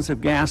 gallons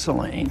of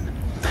gasoline.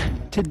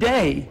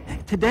 Today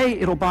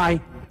it'll buy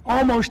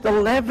almost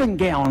 11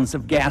 gallons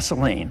of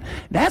gasoline.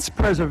 That's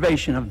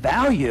preservation of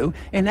value,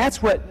 and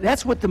that's what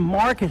the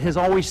market has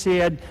always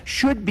said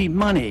should be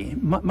money.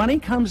 Money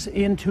comes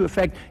into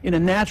effect in a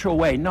natural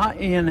way, not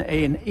in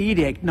an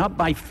edict, not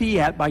by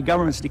fiat, by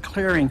governments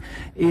declaring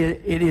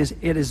it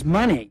is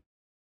money.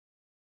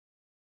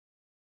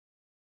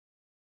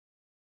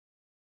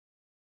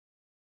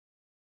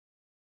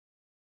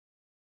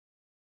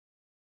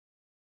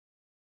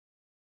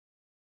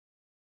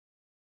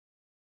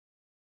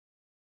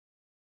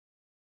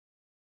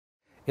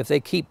 If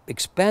they keep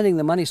expanding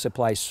the money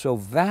supply so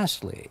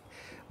vastly,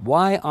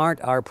 why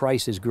aren't our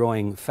prices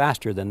growing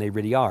faster than they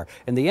really are?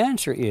 And the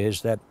answer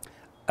is that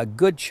a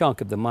good chunk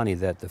of the money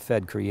that the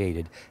Fed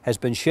created has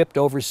been shipped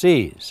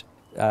overseas.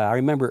 I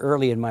remember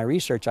early in my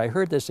research, I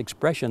heard this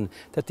expression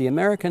that the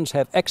Americans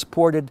have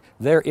exported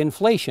their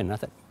inflation. I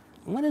thought,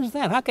 what is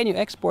that? How can you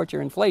export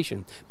your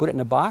inflation? Put it in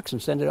a box and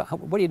send it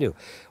out? What do you do?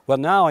 Well,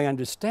 now I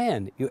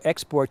understand. You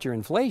export your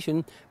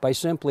inflation by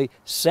simply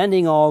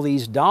sending all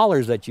these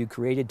dollars that you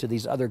created to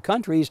these other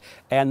countries,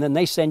 and then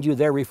they send you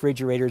their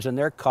refrigerators and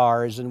their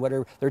cars and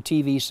whatever, their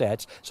TV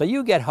sets. So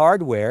you get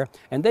hardware,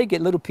 and they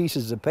get little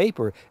pieces of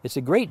paper. It's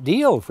a great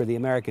deal for the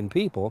American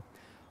people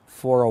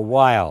for a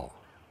while.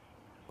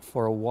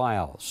 For a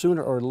while.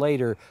 Sooner or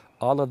later,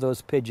 all of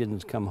those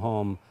pigeons come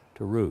home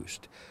to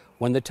roost.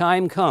 When the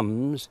time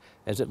comes,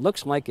 as it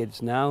looks like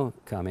it's now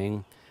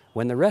coming,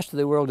 when the rest of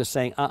the world is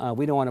saying,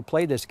 we don't want to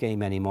play this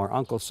game anymore,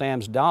 Uncle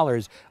Sam's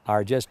dollars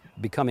are just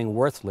becoming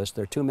worthless,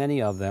 there are too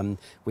many of them,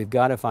 we've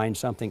got to find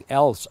something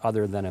else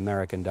other than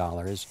American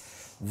dollars,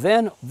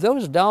 then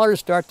those dollars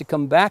start to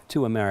come back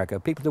to America.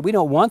 People say, we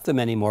don't want them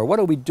anymore, what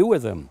do we do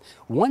with them?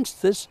 Once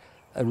this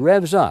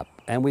revs up,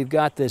 and we've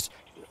got this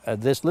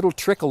little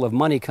trickle of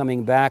money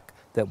coming back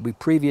that we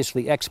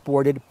previously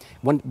exported,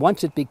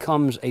 once it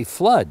becomes a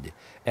flood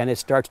and it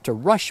starts to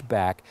rush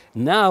back,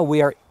 now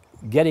we are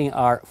getting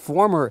our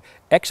former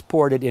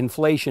exported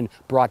inflation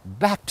brought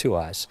back to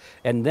us,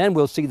 and then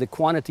we'll see the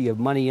quantity of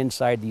money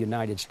inside the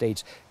United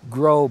States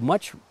grow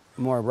much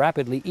more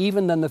rapidly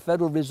even than the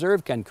Federal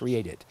Reserve can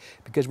create it,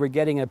 because we're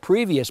getting a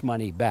previous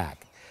money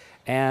back.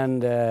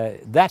 And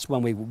that's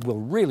when we will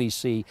really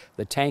see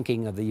the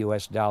tanking of the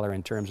US dollar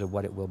in terms of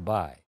what it will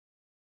buy.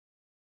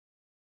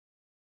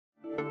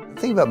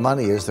 The thing about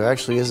money is there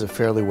actually is a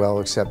fairly well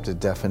accepted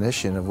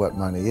definition of what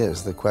money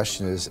is. The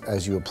question is,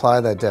 as you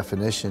apply that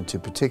definition to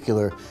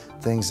particular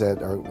things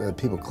that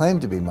people claim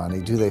to be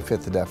money, do they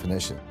fit the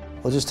definition?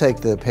 We'll just take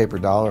the paper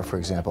dollar, for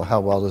example. How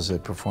well does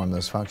it perform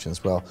those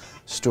functions? Well,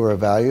 store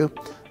of value.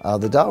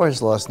 The dollar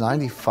has lost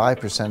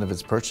 95% of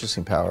its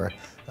purchasing power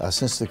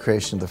since the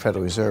creation of the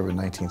Federal Reserve in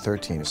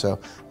 1913. So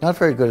not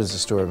very good as a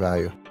store of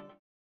value.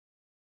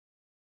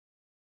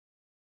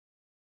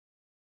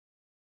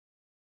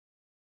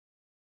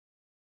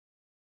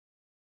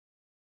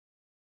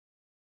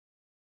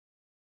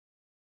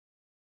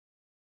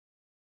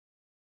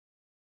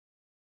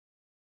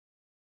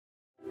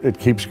 It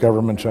keeps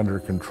governments under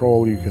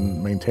control. You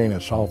can maintain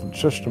a solvent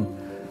system.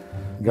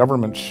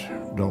 Governments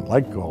don't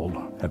like gold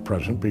at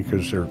present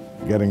because they're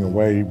getting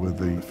away with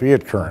the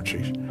fiat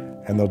currencies,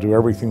 and they'll do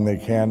everything they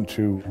can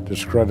to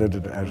discredit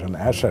it as an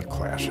asset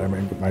class. I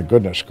mean, my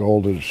goodness,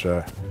 gold has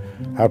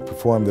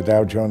outperformed the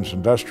Dow Jones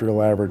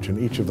Industrial Average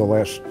in each of the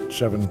last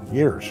 7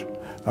 years,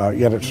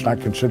 yet it's not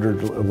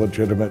considered a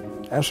legitimate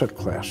asset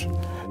class.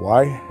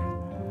 Why?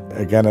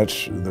 Again,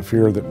 it's the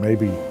fear that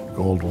maybe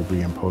gold will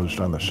be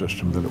imposed on the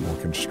system, that it will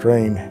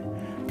constrain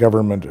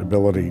government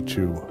ability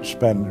to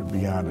spend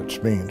beyond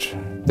its means.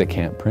 They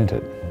can't print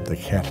it. They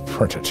can't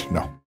print it,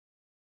 no.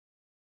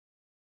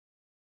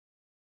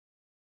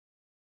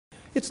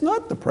 It's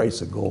not the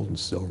price of gold and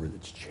silver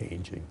that's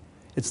changing.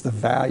 It's the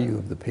value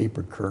of the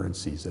paper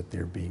currencies that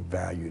they're being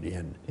valued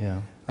in. Yeah.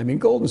 I mean,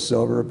 gold and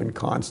silver have been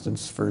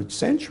constants for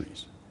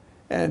centuries.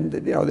 And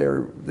you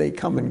know, they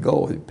come and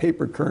go.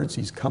 Paper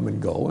currencies come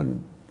and go,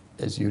 and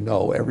as you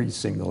know, every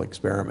single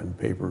experiment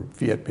in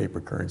fiat paper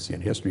currency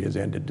in history has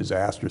ended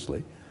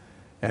disastrously.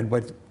 And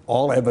what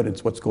all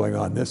evidence what's going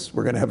on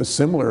we're going to have a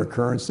similar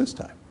occurrence this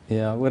time.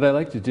 Yeah, what I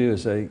like to do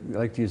is I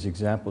like to use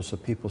examples so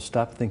people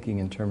stop thinking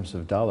in terms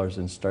of dollars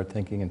and start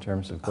thinking in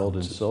terms of gold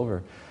and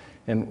silver.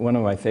 And one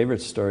of my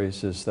favorite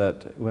stories is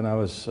that when I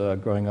was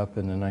growing up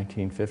in the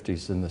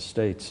 1950s in the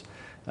States,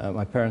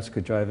 my parents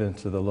could drive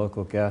into the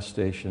local gas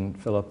station,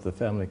 fill up the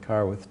family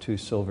car with $2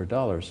 silver.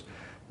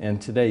 And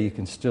today you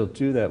can still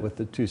do that with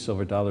the $2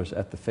 silver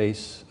at the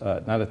face,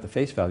 not at the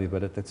face value,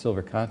 but at the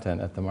silver content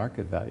at the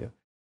market value.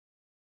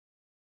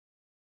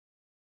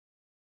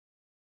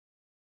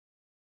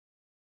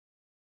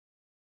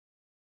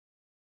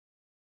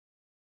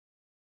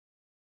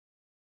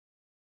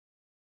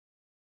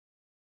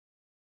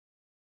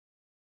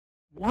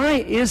 Why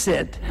is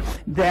it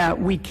that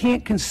we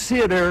can't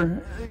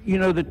consider,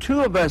 the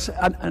two of us,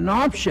 an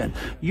option?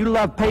 You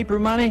love paper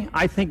money.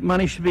 I think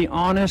money should be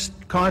honest,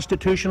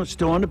 constitutional, it's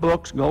still on the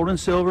books, gold and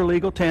silver,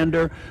 legal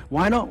tender.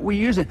 Why don't we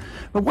use it?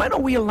 But why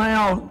don't we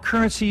allow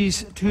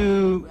currencies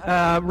to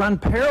run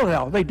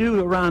parallel? They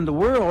do around the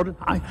world.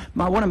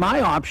 One of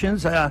my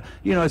options,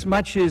 as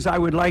much as I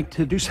would like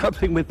to do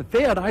something with the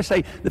Fed, I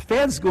say the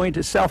Fed's going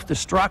to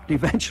self-destruct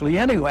eventually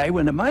anyway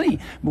when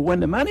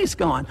the money's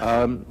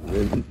gone.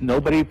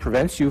 Nobody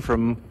prevents you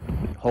from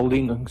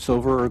holding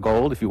silver or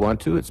gold if you want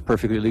to. It's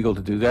perfectly legal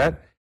to do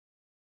that.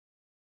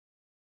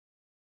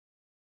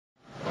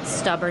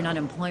 Stubborn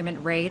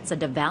unemployment rates, a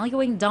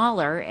devaluing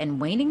dollar, and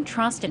waning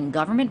trust in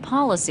government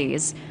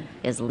policies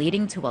is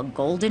leading to a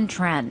golden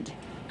trend.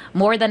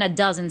 More than a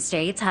dozen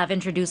states have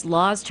introduced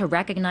laws to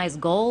recognize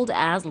gold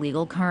as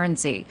legal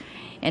currency.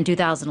 In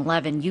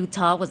 2011,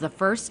 Utah was the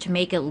first to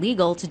make it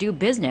legal to do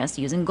business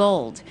using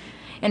gold.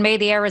 In May,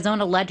 the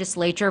Arizona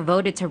legislature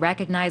voted to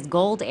recognize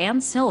gold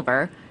and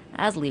silver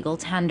as legal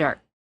tender.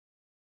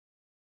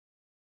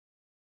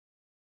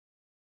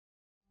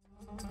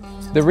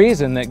 The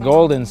reason that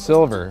gold and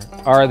silver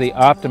are the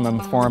optimum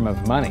form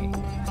of money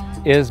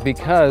is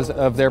because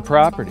of their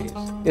properties.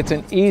 It's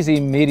an easy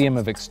medium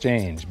of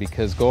exchange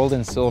because gold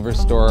and silver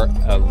store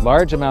a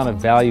large amount of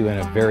value in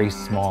a very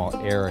small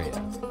area.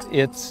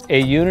 It's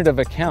a unit of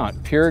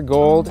account. Pure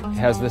gold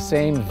has the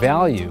same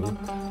value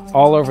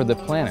all over the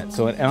planet.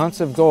 So an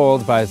ounce of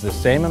gold buys the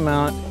same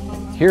amount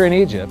here in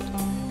Egypt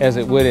as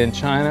it would in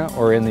China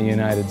or in the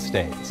United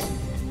States.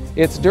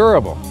 It's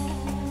durable.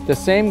 The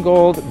same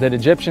gold that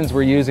Egyptians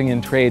were using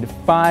in trade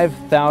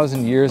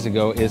 5,000 years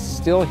ago is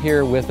still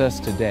here with us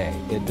today.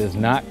 It does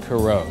not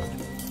corrode.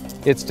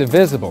 It's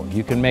divisible.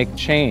 You can make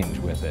change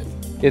with it.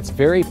 It's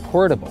very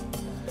portable.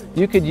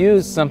 You could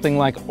use something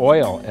like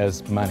oil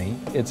as money.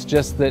 It's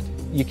just that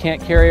you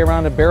can't carry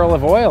around a barrel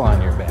of oil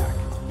on your back.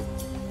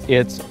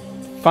 It's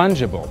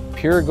fungible.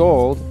 Pure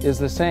gold is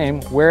the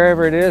same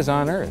wherever it is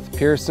on Earth.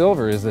 Pure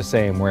silver is the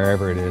same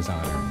wherever it is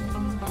on Earth.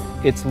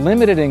 It's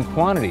limited in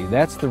quantity.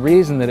 That's the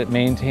reason that it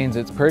maintains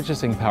its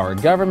purchasing power.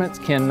 Governments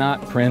cannot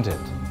print it.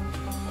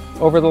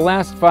 Over the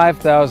last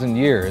 5,000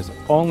 years,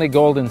 only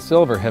gold and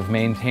silver have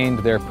maintained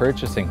their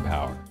purchasing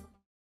power.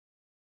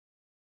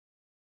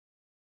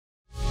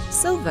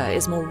 Silver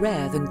is more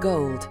rare than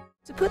gold.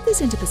 To put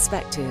this into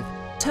perspective,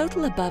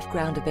 total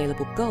above-ground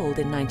available gold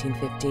in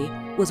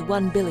 1950 was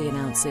 1 billion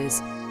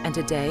ounces, and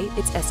today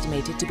it's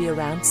estimated to be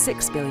around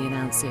 6 billion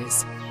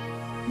ounces.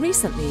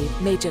 Recently,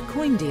 major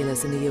coin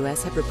dealers in the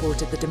US have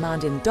reported the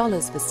demand in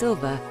dollars for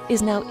silver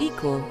is now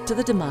equal to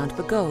the demand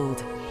for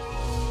gold.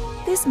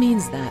 This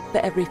means that for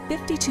every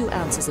 52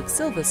 ounces of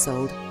silver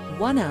sold,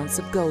 1 ounce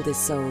of gold is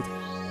sold.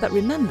 But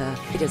remember,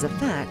 it is a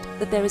fact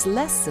that there is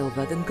less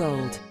silver than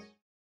gold.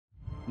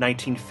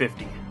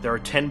 1950. There are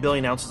 10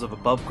 billion ounces of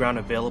above-ground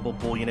available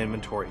bullion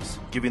inventories,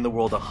 giving the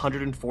world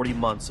 140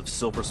 months of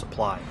silver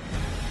supply.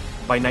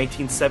 By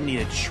 1970,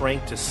 it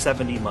shrank to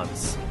 70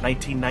 months.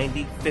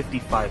 1990,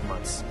 55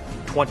 months.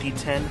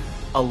 2010,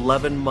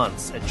 11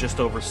 months at just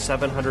over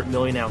 700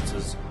 million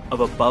ounces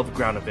of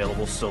above-ground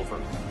available silver.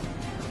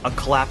 A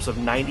collapse of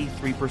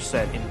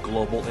 93% in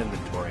global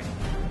inventory.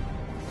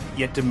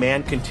 Yet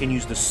demand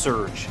continues to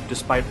surge.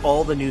 Despite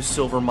all the new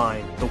silver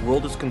mined, the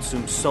world has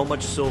consumed so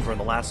much silver in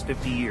the last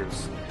 50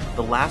 years.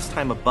 The last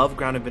time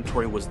above-ground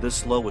inventory was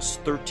this low was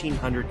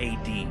 1300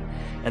 AD,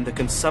 and the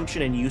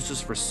consumption and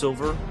uses for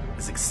silver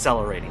is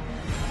accelerating.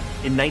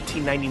 In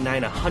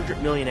 1999,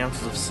 100 million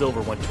ounces of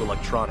silver went to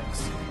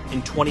electronics.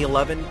 In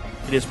 2011,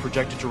 it is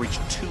projected to reach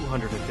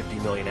 250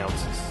 million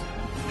ounces.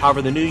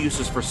 However, the new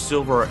uses for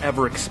silver are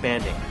ever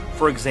expanding.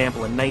 For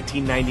example, in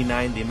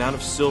 1999, the amount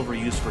of silver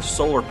used for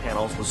solar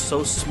panels was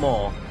so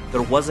small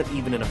there wasn't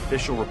even an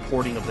official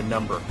reporting of the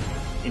number.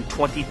 In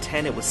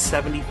 2010, it was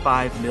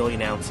 75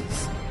 million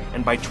ounces,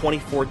 and by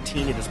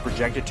 2014, it is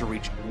projected to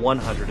reach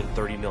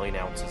 130 million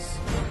ounces.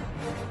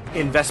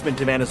 Investment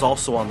demand is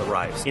also on the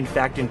rise. In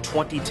fact, in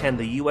 2010,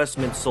 the U.S.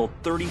 Mint sold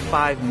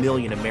 35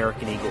 million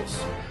American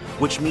Eagles,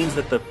 which means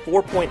that the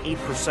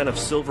 4.8% of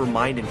silver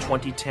mined in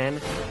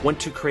 2010 went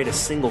to create a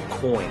single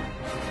coin.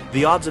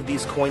 The odds of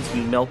these coins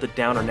being melted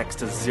down are next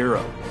to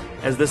zero,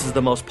 as this is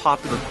the most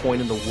popular coin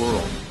in the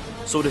world.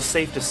 So it is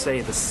safe to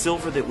say the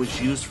silver that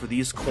was used for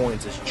these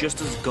coins is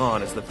just as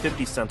gone as the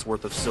 50 cents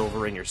worth of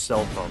silver in your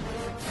cell phone.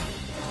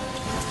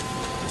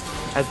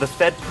 As the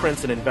Fed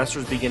prints and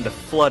investors begin to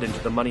flood into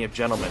the money of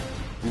gentlemen,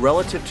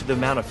 relative to the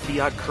amount of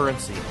fiat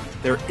currency,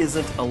 there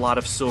isn't a lot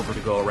of silver to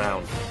go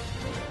around.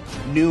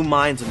 New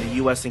mines in the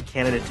US and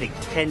Canada take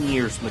 10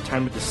 years from the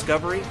time of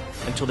discovery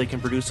until they can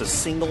produce a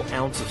single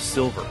ounce of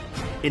silver.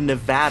 In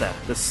Nevada,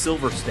 the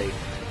silver state,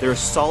 there is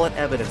solid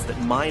evidence that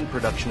mine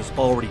production has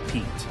already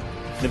peaked.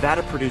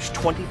 Nevada produced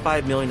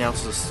 25 million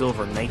ounces of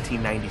silver in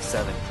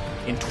 1997.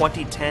 In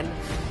 2010,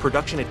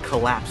 production had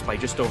collapsed by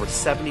just over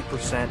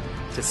 70%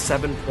 to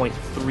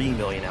 7.3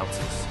 million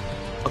ounces.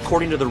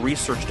 According to the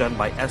research done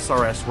by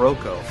SRS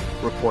Roco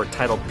report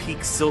titled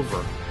Peak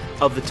Silver,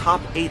 of the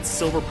top 8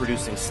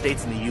 silver-producing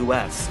states in the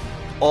U.S.,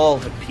 all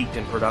have peaked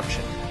in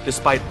production,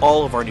 despite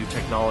all of our new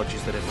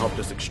technologies that have helped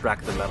us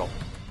extract the metal.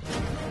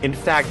 In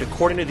fact,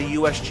 according to the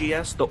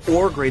USGS, the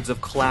ore grades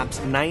have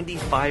collapsed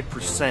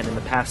 95% in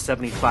the past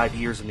 75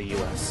 years in the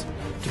U.S.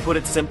 To put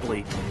it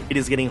simply, it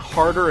is getting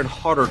harder and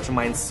harder to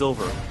mine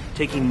silver,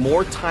 taking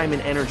more time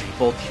and energy,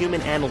 both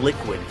human and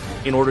liquid,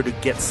 in order to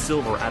get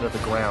silver out of the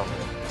ground.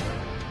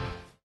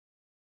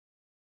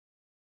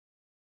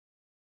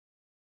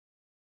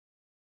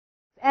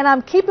 And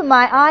I'm keeping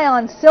my eye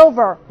on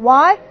silver.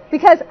 Why?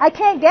 Because I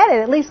can't get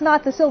it, at least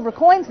not the silver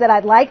coins that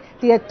I'd like.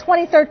 The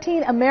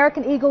 2013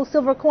 American Eagle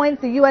silver coins,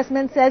 the U.S.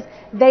 Mint says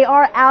they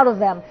are out of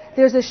them.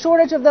 There's a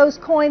shortage of those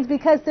coins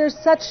because there's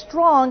such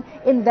strong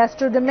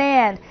investor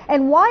demand.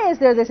 And why is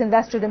there this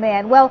investor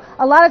demand? Well,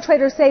 a lot of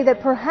traders say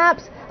that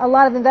perhaps a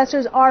lot of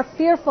investors are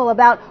fearful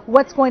about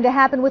what's going to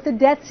happen with the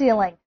debt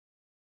ceiling.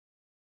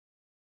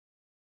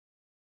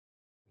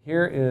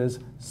 Here is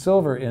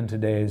silver in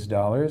today's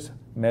dollars,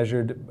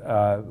 measured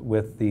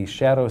with the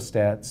shadow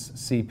stats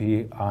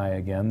CPI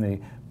again, the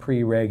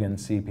pre-Reagan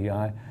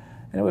CPI,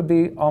 and it would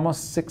be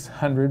almost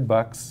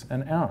 $600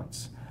 an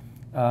ounce.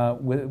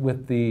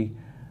 With the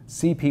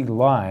CP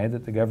lie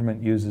that the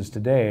government uses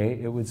today,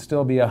 it would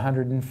still be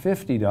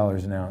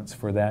 $150 an ounce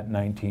for that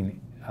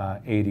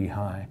 1980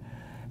 high.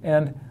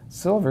 And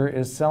silver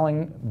is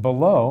selling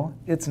below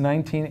its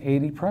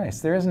 1980 price.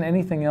 There isn't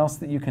anything else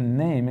that you can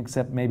name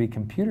except maybe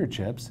computer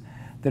chips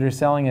that are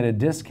selling at a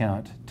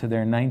discount to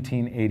their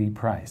 1980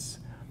 price.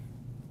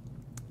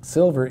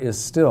 Silver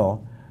is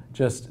still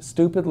just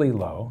stupidly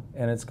low,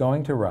 and it's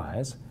going to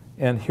rise.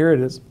 And here it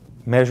is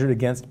measured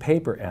against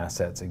paper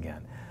assets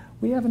again.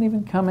 We haven't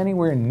even come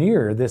anywhere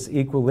near this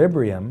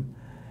equilibrium,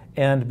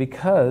 and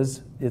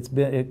because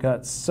it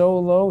got so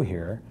low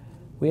here,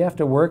 we have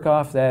to work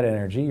off that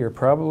energy. You're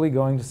probably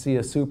going to see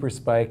a super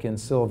spike in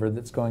silver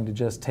that's going to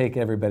just take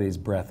everybody's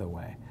breath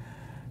away.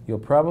 You'll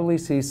probably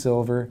see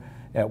silver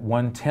at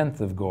 1/10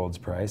 of gold's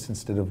price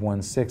instead of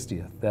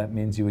 1/60. That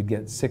means you would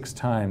get 6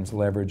 times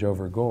leverage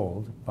over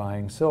gold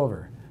buying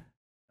silver.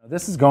 Now,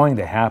 this is going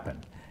to happen,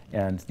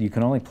 and you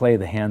can only play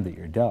the hand that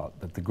you're dealt.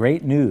 But the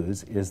great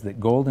news is that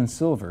gold and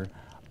silver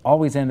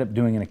always end up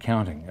doing an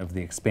accounting of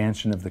the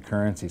expansion of the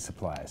currency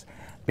supplies.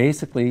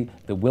 Basically,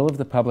 the will of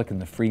the public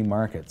and the free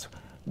markets.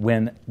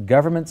 When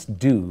governments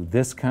do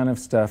this kind of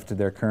stuff to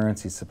their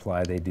currency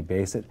supply, they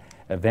debase it.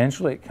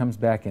 Eventually it comes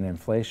back in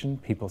inflation.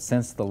 People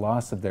sense the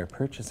loss of their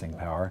purchasing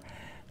power.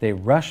 They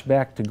rush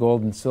back to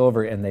gold and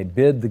silver, and they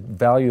bid the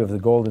value of the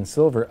gold and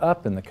silver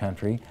up in the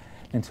country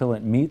until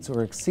it meets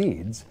or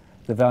exceeds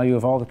the value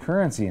of all the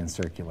currency in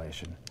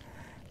circulation.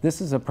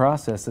 This is a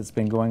process that's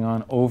been going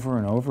on over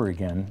and over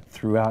again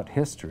throughout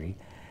history,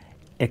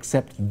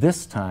 except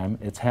this time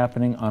it's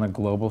happening on a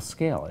global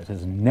scale. It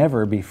has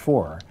never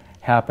before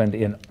happened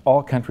in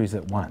all countries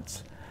at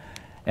once.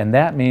 And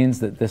that means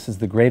that this is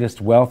the greatest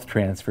wealth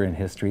transfer in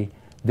history.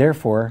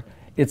 Therefore,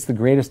 it's the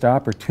greatest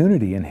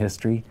opportunity in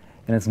history,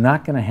 and it's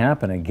not going to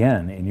happen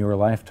again in your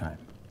lifetime.